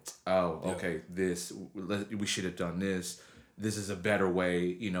 you go, okay, we should have done this. This is a better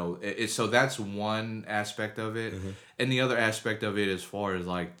way, So that's one aspect of it. Mm-hmm. And the other aspect of it, as far as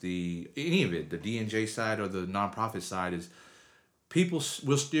like any of it, the D&J side or the nonprofit side, is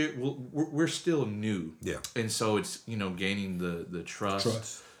we're still new. Yeah. And so it's, gaining the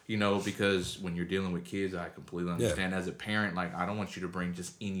trust. Because when you're dealing with kids, I completely understand. As a parent, like, I don't want you to bring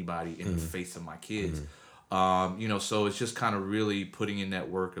just anybody in the face of my kids. Mm-hmm. So it's just kind of really putting in that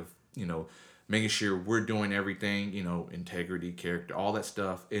work of, making sure we're doing everything, integrity, character, all that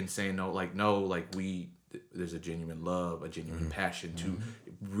stuff, and saying there's a genuine love, a genuine passion to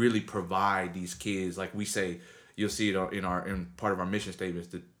really provide these kids, like we say, you'll see it in part of our mission statements,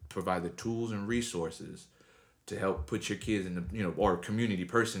 to provide the tools and resources to help put your kids in the, or community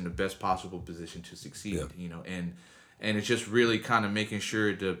person in the best possible position to succeed, and it's just really kind of making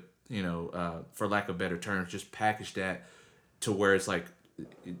sure to, for lack of better terms, just package that to where it's like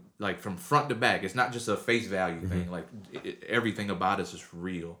from front to back. It's not just a face value thing. Like everything about us is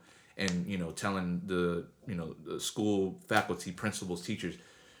real. And, telling the school faculty, principals, teachers,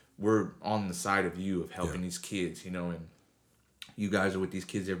 we're on the side of you of helping these kids, and you guys are with these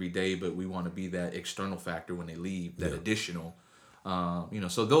kids every day, but we want to be that external factor when they leave, that additional,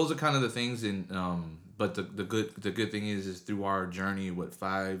 so those are kind of the things. And, but the good thing is through our journey,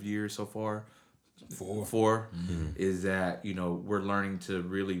 5 years so far? 4 is that, we're learning to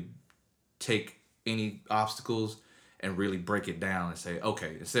really take any obstacles and really break it down and say,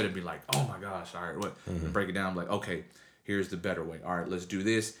 okay, instead of be like, oh my gosh, all right, what? Break it down, like, okay, here's the better way. All right, let's do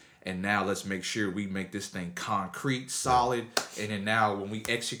this. And now let's make sure we make this thing concrete, solid. And then now when we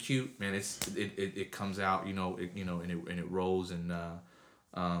execute, man, it comes out, and it rolls. And,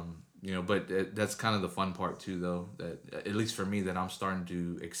 but that's kind of the fun part too, though, that at least for me, that I'm starting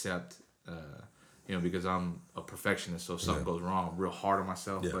to accept, because I'm a perfectionist. So if something goes wrong, I'm real hard on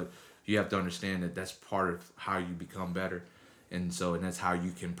myself. But you have to understand that that's part of how you become better. And that's how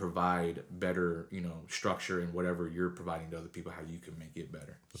you can provide better, structure and whatever you're providing to other people, how you can make it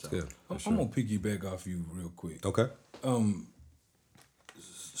better. So good. I'm going to piggyback off you real quick. Okay.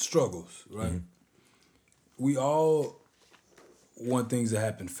 Struggles, right? We all want things to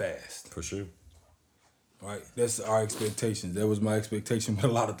happen fast. For sure. Right? That's our expectations. That was my expectation with a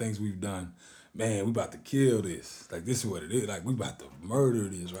lot of things we've done. Man, we about to kill this. Like, this is what it is. Like, we about to murder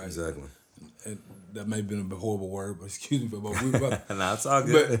this, right? Exactly. And that may have been a horrible word, but excuse me, but we about to, nah, it's all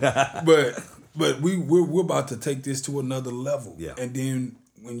good. but we're about to take this to another level. Yeah. And then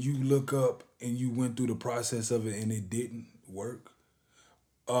when you look up and you went through the process of it and it didn't work,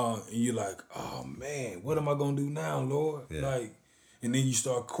 and you're like, oh man, what am I gonna do now, Lord? Yeah. Like, and then you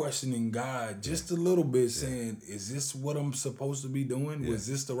start questioning God just a little bit, saying, is this what I'm supposed to be doing? Was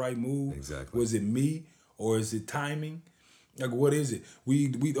this the right move? Exactly. Was it me or is it timing? Like, what is it? We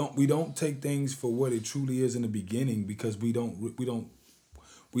don't take things for what it truly is in the beginning, because we don't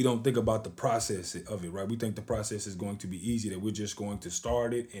think about the process of it, right? We think the process is going to be easy, that we're just going to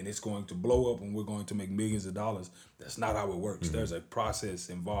start it and it's going to blow up and we're going to make millions of dollars. That's not how it works. There's a process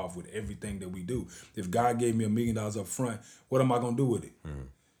involved with everything that we do. If God gave me $1 million up front, what am I going to do with it?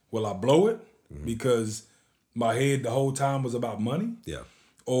 Will I blow it because my head the whole time was about money? Yeah.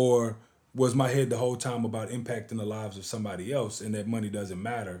 Or was my head the whole time about impacting the lives of somebody else, and that money doesn't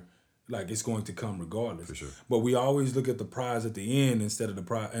matter? Like, it's going to come regardless. For sure. But we always look at the prize at the end instead of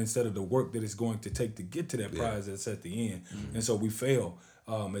the work that it's going to take to get to that prize that's at the end. And so we fail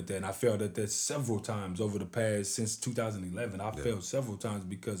at that. And I failed at that several times over the past, since 2011. I failed several times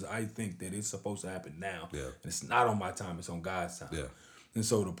because I think that it's supposed to happen now. Yeah. And it's not on my time, it's on God's time. Yeah. And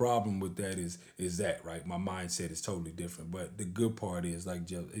so the problem with that is that, right? My mindset is totally different. But the good part is, like,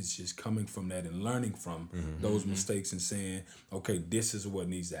 it's just coming from that and learning from those mistakes and saying, okay, this is what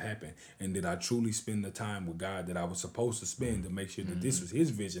needs to happen. And did I truly spend the time with God that I was supposed to spend to make sure that this was his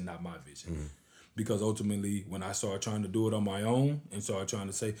vision, not my vision? Because ultimately, when I started trying to do it on my own and started trying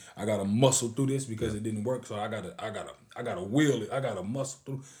to say, I gotta muscle through this because it didn't work, so I gotta will it, I gotta muscle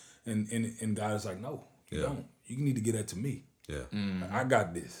through, and God is like, no, you don't. You need to get that to me. Yeah. I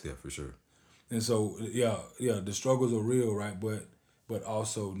got this. Yeah, for sure. And so, the struggles are real, right? But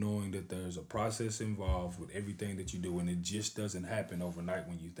also knowing that there's a process involved with everything that you do, and it just doesn't happen overnight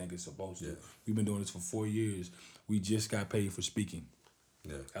when you think it's supposed to. We've been doing this for 4 years. We just got paid for speaking.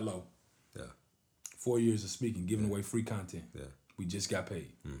 Yeah. Hello. Yeah. 4 years of speaking, giving away free content. Yeah. We just got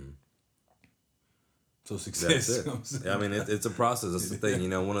paid. So That's success. it. I mean, it's a process. That's the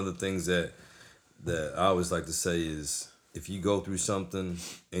thing. One of the things that I always like to say is, if you go through something,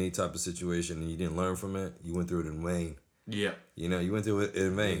 any type of situation, and you didn't learn from it, you went through it in vain. Yeah. You went through it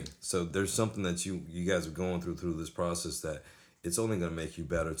in vain. So there's something that you guys are going through this process that it's only going to make you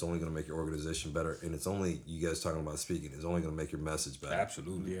better. It's only going to make your organization better. And it's only, you guys talking about speaking, it's only going to make your message better.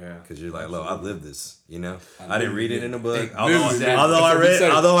 Absolutely. Yeah. Because you're like, look, I lived this, I didn't read it in a book. Exactly.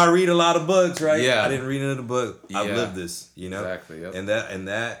 Although I read a lot of books, right? Yeah. I didn't read it in a book. Yeah. I've lived this, Exactly. Yep. And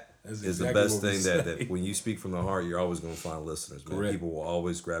that That's is exactly the best what we thing say. that when you speak from the heart, you're always going to find listeners, man. Correct. People will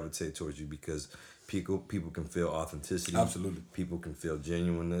always gravitate towards you because people can feel authenticity. Absolutely. People can feel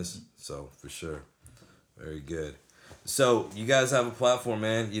genuineness. So, for sure. Very good. So, you guys have a platform,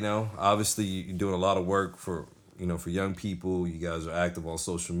 man. Obviously you're doing a lot of work for young people. You guys are active on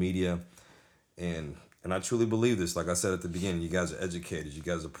social media. And I truly believe this. Like I said at the beginning, you guys are educated. You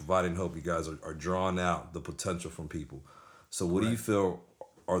guys are providing hope. You guys are drawing out the potential from people. So what do you feel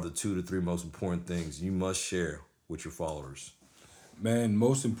are the 2 to 3 most important things you must share with your followers? Man,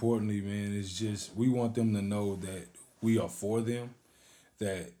 most importantly, man, is just we want them to know that we are for them,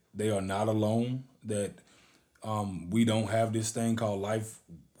 that they are not alone, that we don't have this thing called life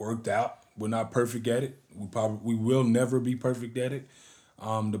worked out. We're not perfect at it. We will never be perfect at it.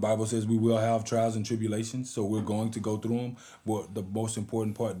 The Bible says we will have trials and tribulations, so we're going to go through them. But the most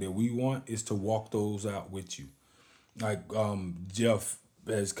important part that we want is to walk those out with you. Like Jeff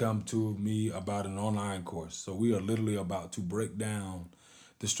has come to me about an online course. So we are literally about to break down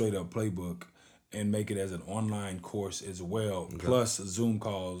the Straight Up Playbook and make it as an online course as well, plus Zoom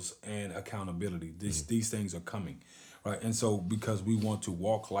calls and accountability. These things are coming, right? And so because we want to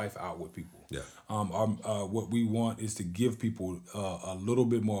walk life out with people. Yeah. What we want is to give people a little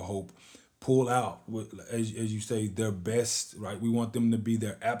bit more hope, pull out, as you say, their best, right? We want them to be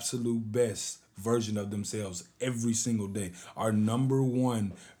their absolute best version of themselves every single day. Our number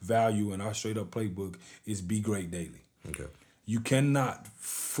one value in our Straight Up Playbook is be great daily. Okay. You cannot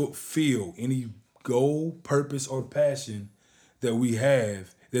fulfill any goal, purpose, or passion that we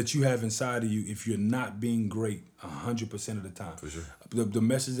have, that you have inside of you, if you're not being great 100% of the time. For sure. The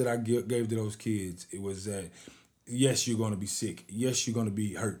message that I gave to those kids, it was that, yes, you're going to be sick. Yes, you're going to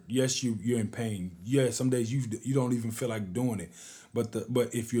be hurt. Yes, you're in pain. Yes, some days you don't even feel like doing it. But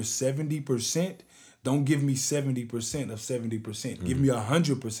if you're 70%, don't give me 70% of 70%. Give me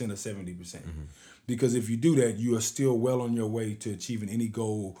 100% of 70%. Because if you do that, you are still well on your way to achieving any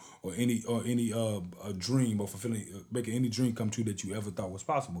goal or any a dream, or fulfilling, making any dream come true that you ever thought was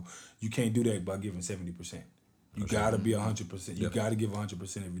possible. You can't do that by giving 70%. You gotta be 100%. You gotta give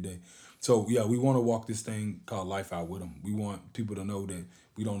 100% every day. So yeah, we want to walk this thing called life out with them. We want people to know that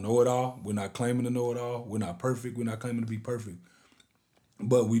we don't know it all. We're not claiming to know it all. We're not perfect. We're not claiming to be perfect.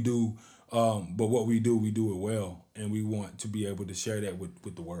 But we do. But what we do it well, and we want to be able to share that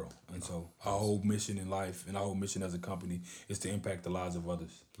with the world. And so our whole mission in life and our whole mission as a company is to impact the lives of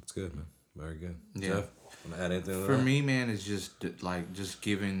others. That's good, man. Very good. Yeah. Jeff, want to add anything to For that? me, man, it's just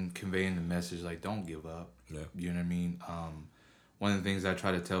conveying the message, like, don't give up. Yeah. You know what I mean? One of the things I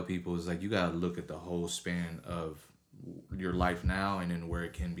try to tell people is, like, you got to look at the whole span of your life now and then where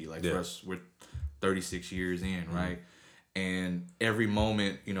it can be. Like, for us, we're 36 years in, right? And every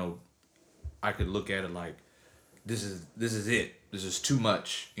moment, you know, I could look at it like, this is it. This is too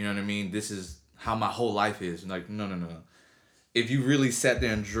much. You know what I mean? This is how my whole life is. And like, no. If you really sat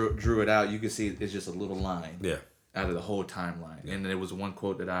there and drew it out, you could see it's just a little line out of the whole timeline. Yeah. And there was one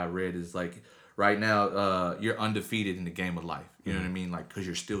quote that I read is like, right now, you're undefeated in the game of life. You know what I mean? Like, because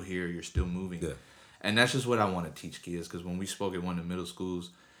you're still here, you're still moving. Yeah. And that's just what I want to teach kids. Because when we spoke at one of the middle schools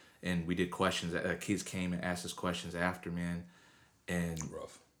and we did questions, kids came and asked us questions after, man. And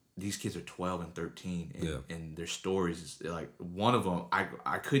rough. These kids are 12 and 13, and their stories, like, one of them,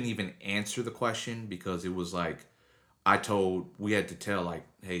 I couldn't even answer the question because it was like, we had to tell, like,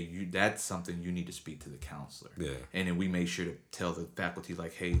 hey, that's something you need to speak to the counselor. Yeah. And then we made sure to tell the faculty,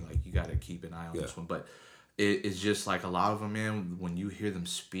 like, hey, like, you got to keep an eye on this one. But it's just like a lot of them, man, when you hear them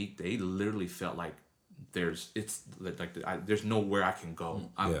speak, they literally felt like there's nowhere I can go.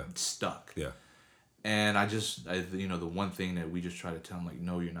 I'm stuck. Yeah. And the one thing that we just try to tell them, like,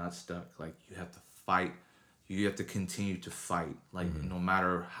 no, you're not stuck. Like, you have to fight. You have to continue to fight. Like, no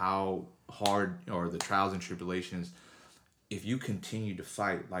matter how hard or the trials and tribulations, if you continue to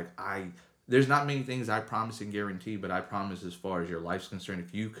fight, like, there's not many things I promise and guarantee, but I promise as far as your life's concerned,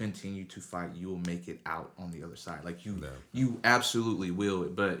 if you continue to fight, you will make it out on the other side. Like, you absolutely will.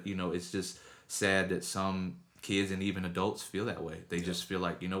 But, you know, it's just sad that some kids and even adults feel that way. They just feel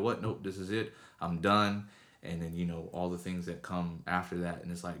like, you know what? Nope, this is it. I'm done. And then, you know, all the things that come after that.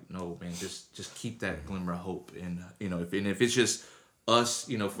 And it's like, no, man, just keep that glimmer of hope. And, you know, if it's just us,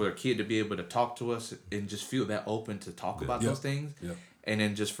 you know, for a kid to be able to talk to us and just feel that open to talk about those things. Yeah. And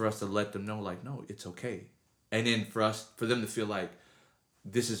then just for us to let them know, like, no, it's okay. And then for them to feel like,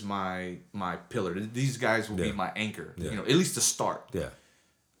 this is my pillar. These guys will be my anchor. You know, at least to start. Yeah.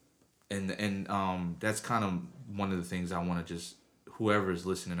 And that's kind of one of the things I want to just, whoever is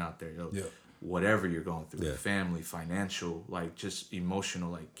listening out there, whatever you're going through, family, financial, like, just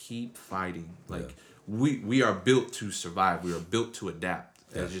emotional, like, keep fighting. Like, we are built to survive. We are built to adapt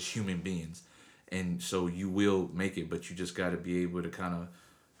as just human beings. And so you will make it, but you just got to be able to kind of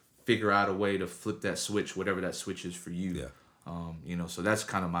figure out a way to flip that switch, whatever that switch is for you. Yeah. You know, so that's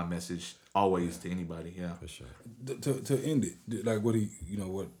kind of my message always to anybody. Yeah. For sure. To end it, like what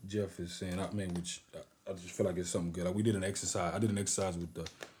what Jeff is saying, I mean, which I just feel like it's something good. Like, we did an exercise. I did an exercise with the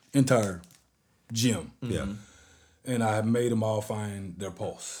entire gym. Yeah. And I made them all find their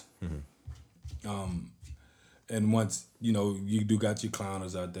pulse. And once, you do got your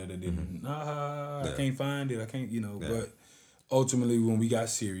clowners out there that didn't, I can't find it. I can't, but ultimately when we got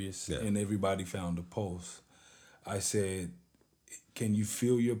serious and everybody found the pulse, I said, can you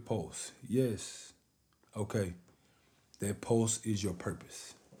feel your pulse? Yes. Okay. That pulse is your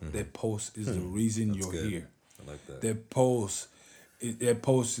purpose. That pulse is the reason you're here. I like that. That pulse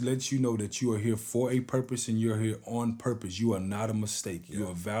lets you know that you are here for a purpose and you're here on purpose. You are not a mistake. You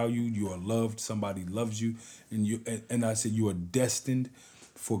are valued. You are loved. Somebody loves you, and I said you are destined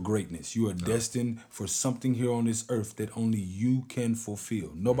for greatness. You are destined for something here on this earth that only you can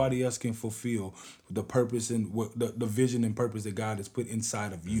fulfill. Nobody else can fulfill the purpose and the vision and purpose that God has put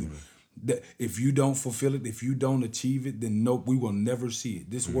inside of you. That if you don't fulfill it, if you don't achieve it, then we will never see it.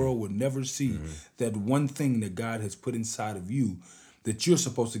 This world will never see that one thing that God has put inside of you that you're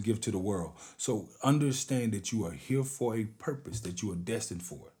supposed to give to the world. So understand that you are here for a purpose, that you are destined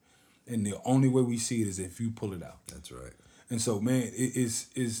for it. And the only way we see it is if you pull it out. That's right. And so, man, it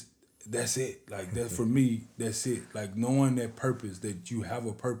is that's it. Like, that for me, that's it. Like, knowing that purpose, that you have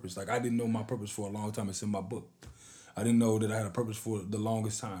a purpose. Like, I didn't know my purpose for a long time. It's in my book. I didn't know that I had a purpose for the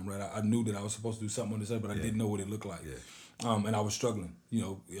longest time, right? I knew that I was supposed to do something on this earth, but I didn't know what it looked like. And I was struggling.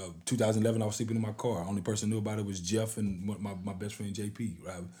 2011, I was sleeping in my car. Only person knew about it was Jeff and my best friend JP.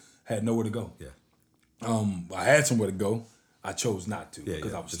 Right? I had nowhere to go. I had somewhere to go. I chose not to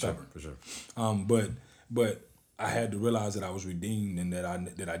because I was stubborn. For sure. But I had to realize that I was redeemed and that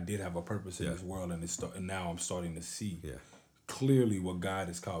I did have a purpose in this world, and now I'm starting to see clearly what God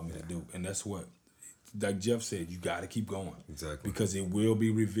has called me to do, and that's what, like Jeff said, you got to keep going. Exactly. Because it will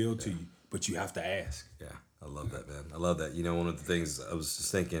be revealed to you, but you have to ask. Yeah, I love that, man. I love that. One of the things I was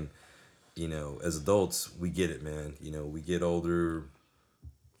just thinking, as adults, we get it, man. We get older.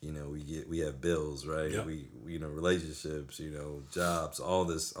 We have bills, right? Yep. We relationships, jobs, all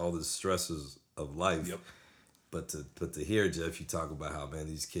this stresses of life. Yep. But to hear, Jeff, you talk about how, man,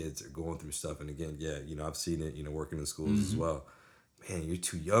 these kids are going through stuff, and again, I've seen it, working in schools as well. Man, you're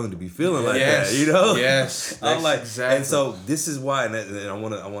too young to be feeling like that, Yes. I'm like, exactly. And so this is why, and I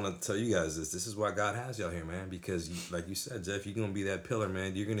want to tell you guys this. This is why God has y'all here, man. Because like you said, Jeff, you're gonna be that pillar,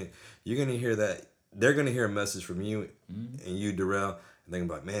 man. You're gonna hear that. They're gonna hear a message from you and you, Darrell, and they're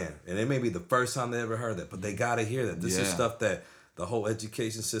gonna be like, man. And it may be the first time they ever heard that, but they gotta hear that. This is stuff that the whole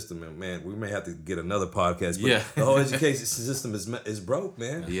education system, and man, we may have to get another podcast, but the whole education system is broke,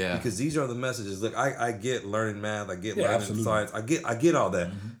 man. Yeah. Because these are the messages. Look, I get learning math, I get learning science, I get all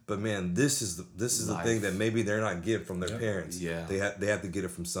that. But man, this is the thing that maybe they're not getting from their parents. Yeah. They have to get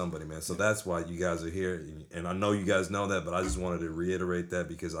it from somebody, man. So that's why you guys are here, and I know you guys know that, but I just wanted to reiterate that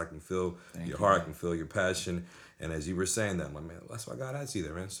because I can feel your heart, I can feel your passion. And as you were saying that, I'm like, man, that's why God has you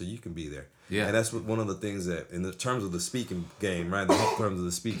there, man, so you can be there. Yeah. And that's one of the things that, in the terms of the speaking game, right, in terms of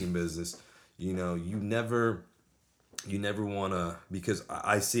the speaking business, you never want to, because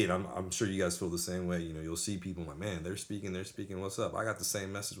I see it, I'm sure you guys feel the same way. You'll see people like, man, they're speaking, what's up? I got the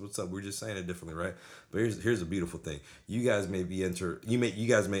same message, what's up? We're just saying it differently, right? But here's a beautiful thing. You guys may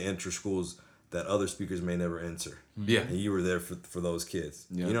enter schools that other speakers may never enter. Yeah. And you were there for those kids.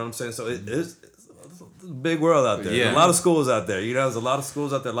 Yeah. You know what I'm saying? So it's a big world out there. Yeah. There's a lot of schools out there. There's a lot of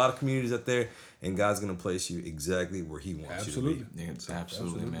schools out there, a lot of communities out there, and God's going to place you exactly where He wants you to be. Yeah,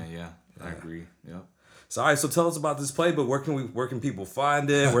 absolutely, man. Yeah, I agree. Yep. So, all right, so tell us about this playbook. Where can people find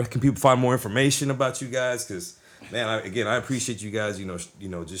it? Where can people find more information about you guys? Because, man, I appreciate you guys,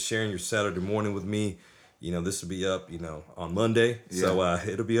 just sharing your Saturday morning with me. This will be up, on Monday. Yeah. So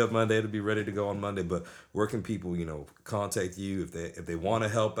it'll be up Monday. It'll be ready to go on Monday. But where can people, contact you if they want to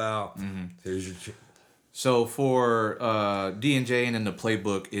help out? Here's your. So for D&J and then the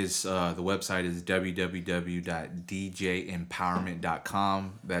playbook is the website is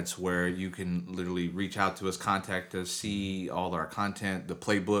www.djempowerment.com. That's where you can literally reach out to us, contact us, see all our content, the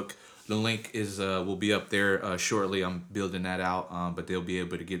playbook. The link is will be up there shortly. I'm building that out, but they'll be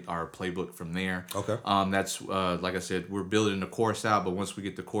able to get our playbook from there. Okay. That's like I said, we're building the course out, but once we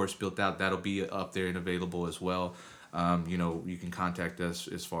get the course built out, that'll be up there and available as well. You can contact us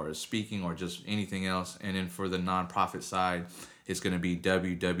as far as speaking or just anything else. And then for the nonprofit side, it's going to be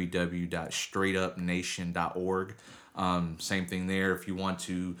www.straightupnation.org. Same thing there. If you want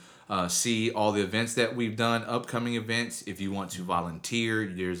to see all the events that we've done, upcoming events, if you want to volunteer,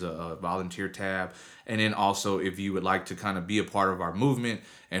 there's a volunteer tab. And then also if you would like to kind of be a part of our movement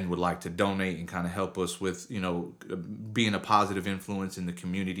and would like to donate and kind of help us with, being a positive influence in the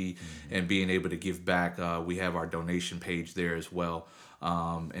community and being able to give back, we have our donation page there as well.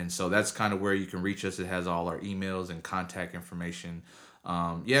 And so that's kind of where you can reach us. It has all our emails and contact information.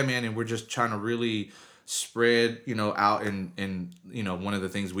 And we're just trying to really spread, out and one of the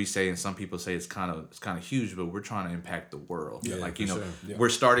things we say, and some people say it's kind of huge, but we're trying to impact the world. Yeah, sure. We're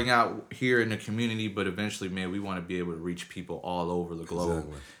starting out here in the community, but eventually, man, we want to be able to reach people all over the globe.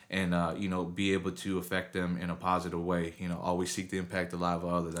 Exactly. And be able to affect them in a positive way. Always seek to impact the life of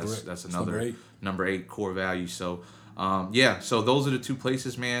others. That's another number 8 core value. So so those are the 2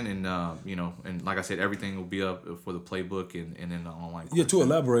 places, man, and and like I said, everything will be up for the playbook and in the online course. Yeah, to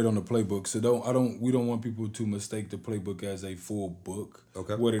elaborate on the playbook, so we don't want people to mistake the playbook as a full book.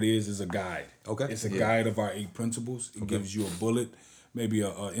 Okay. What it is a guide. Okay. It's a guide of our 8 principles. It gives you a bullet, maybe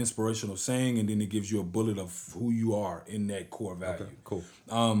a inspirational saying, and then it gives you a bullet of who you are in that core value. Okay, cool.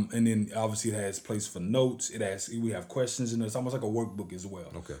 And then obviously it has place for notes. We have questions in there. It's almost like a workbook as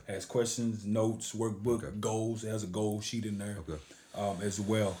well. Okay. It has questions, notes, workbook, goals. It has a goal sheet in there. As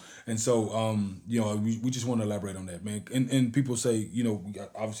well. And so, we just want to elaborate on that, man. And people say, we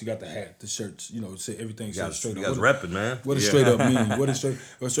obviously got the hat, the shirts, say everything straight up. You guys repping, man. What does straight up mean? What is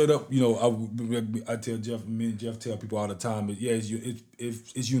straight up, I tell Jeff, me and Jeff tell people all the time, but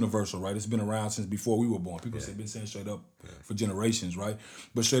it's universal, right? It's been around since before we were born. People say been saying straight up for generations, right?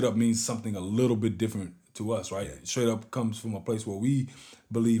 But straight up means something a little bit different to us, right? Yeah. Straight up comes from a place where we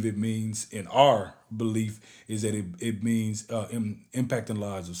believe it means, in our belief, is that it means impacting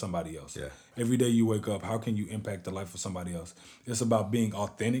lives of somebody else. Yeah. Every day you wake up, how can you impact the life of somebody else? It's about being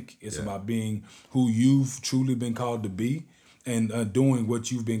authentic. It's about being who you've truly been called to be and doing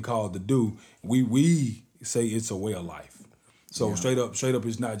what you've been called to do. We say it's a way of life. So straight up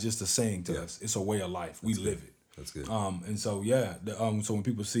is not just a saying to us. It's a way of life. We live it. That's good. And so so when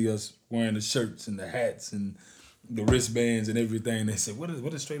people see us wearing the shirts and the hats and the wristbands and everything, they say, what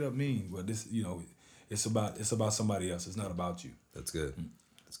does straight up mean? Well, this, it's about somebody else. It's not about you. That's good.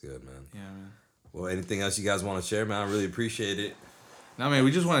 That's good, man. Yeah, man. Well, anything else you guys want to share, man? I really appreciate it. No, man,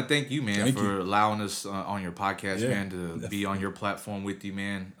 we just want to thank you, man, for allowing us on your podcast, man, to be on your platform with you,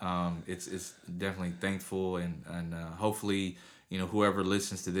 man. It's definitely thankful, and hopefully, whoever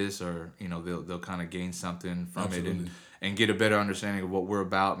listens to this, or they'll kind of gain something from it and get a better understanding of what we're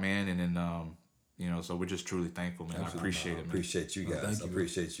about, man. And then so we're just truly thankful, man. Absolutely. I appreciate it, man. Appreciate you guys. I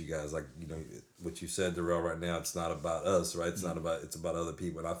appreciate you guys. Like what you said, Darrell, right now. It's not about us, right? It's not about. It's about other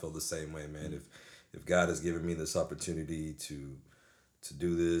people, and I feel the same way, man. If God has given me this opportunity to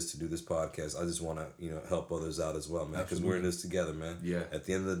do this podcast, I just want to help others out as well, man, because we're in this together, man. Yeah. At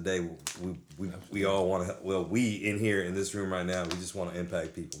the end of the day, we all want to. Well, we in here in this room right now, we just want to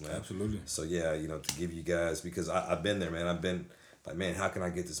impact people, man. Absolutely. So to give you guys, because I've been there, man. I've been like, man, how can I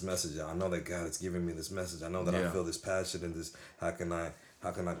get this message out? I know that God is giving me this message. I know that I feel this passion and this. How can I?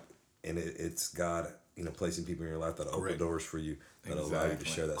 And it's God, placing people in your life that open doors for you, that allow you to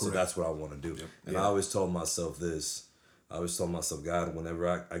share that. Correct. So that's what I want to do. Yep. And I always told myself this. I always told myself, God,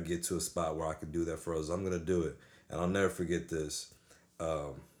 whenever I get to a spot where I can do that for others, I'm going to do it. And I'll never forget this.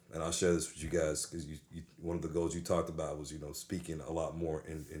 And I'll share this with you guys, because you one of the goals you talked about was, speaking a lot more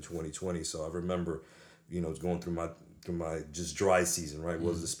in 2020. So I remember, going through my just dry season, right?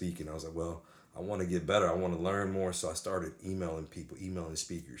 Was the speaking. I was like, well, I want to get better. I want to learn more. So I started emailing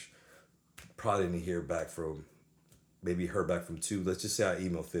speakers. Probably didn't hear back from, maybe heard back from 2. Let's just say I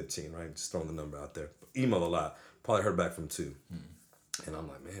emailed 15, right? Just throwing the number out there. Email a lot. Probably heard back from 2. And I'm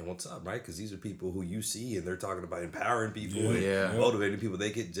like, man, what's up, right? Because these are people who you see, and they're talking about empowering people and motivating people.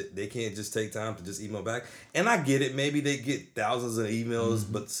 They can't just take time to just email back. And I get it. Maybe they get thousands of emails,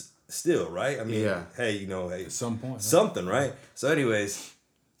 but still, right? I mean, hey, at some point, something, right? So anyways,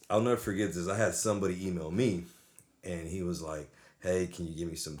 I'll never forget this. I had somebody email me, and he was like, hey, can you give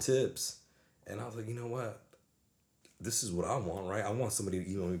me some tips? And I was like, you know what? This is what I want, right? I want somebody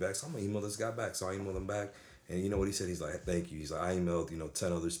to email me back, so I'm going to email this guy back. So I emailed him back. And you know what he said? He's like, thank you. He's like, I emailed,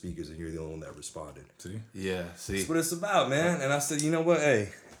 10 other speakers, and you're the only one that responded. See? Yeah, see. That's what it's about, man. And I said, you know what? Hey,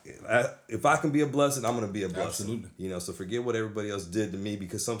 if I can be a blessing, I'm going to be a blessing. Absolutely. So forget what everybody else did to me,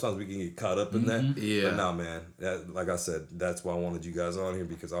 because sometimes we can get caught up in that. Yeah. But nah, man. Like I said, that's why I wanted you guys on here,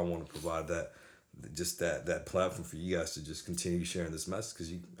 because I want to provide that platform for you guys to just continue sharing this message,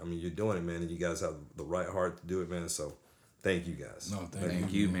 because you're doing it, man, and you guys have the right heart to do it, man. So thank you guys. No,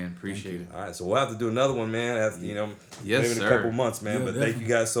 thank you, man. Appreciate it. All right, so we'll have to do another one, man. After, maybe in a couple months, man. Yeah, but thank you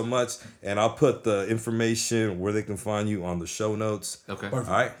guys so much, and I'll put the information where they can find you on the show notes. Okay. Perfect.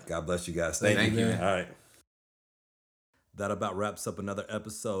 All right. God bless you guys. Thank you. Man. All right. That about wraps up another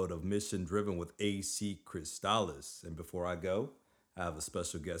episode of Mission Driven with AC Cristallis. And before I go, I have a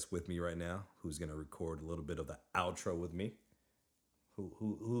special guest with me right now who's going to record a little bit of the outro with me.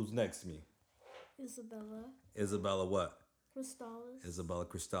 Who's next to me? Isabella what? Isabella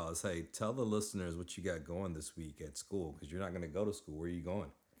Cristallis. Hey, tell the listeners what you got going this week at school, because you're not going to go to school. Where are you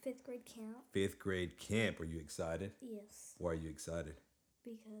going? Fifth grade camp. 5th grade camp. Are you excited? Yes. Why are you excited?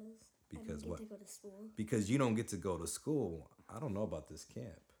 Because I Because don't get what? to go to school. Because you don't get to go to school. I don't know about this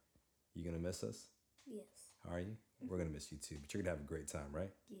camp. You gonna miss us? Yes. Are you? We're gonna miss you too, but you're gonna have a great time,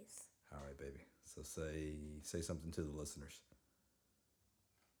 right? Yes. All right, baby. So say something to the listeners.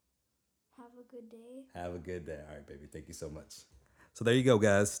 Have a good day. Have a good day. All right, baby. Thank you so much. So there you go,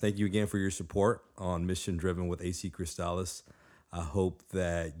 guys. Thank you again for your support on Mission Driven with AC Crystalis. I hope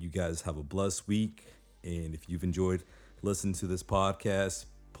that you guys have a blessed week. And if you've enjoyed listening to this podcast,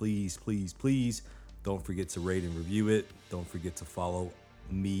 please, please, please don't forget to rate and review it. Don't forget to follow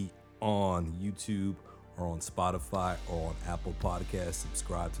me on YouTube or on Spotify or on Apple Podcasts.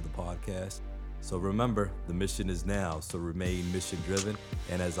 Subscribe to the podcast. So remember, the mission is now. So remain mission driven.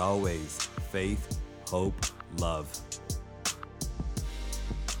 And as always, faith, hope, love.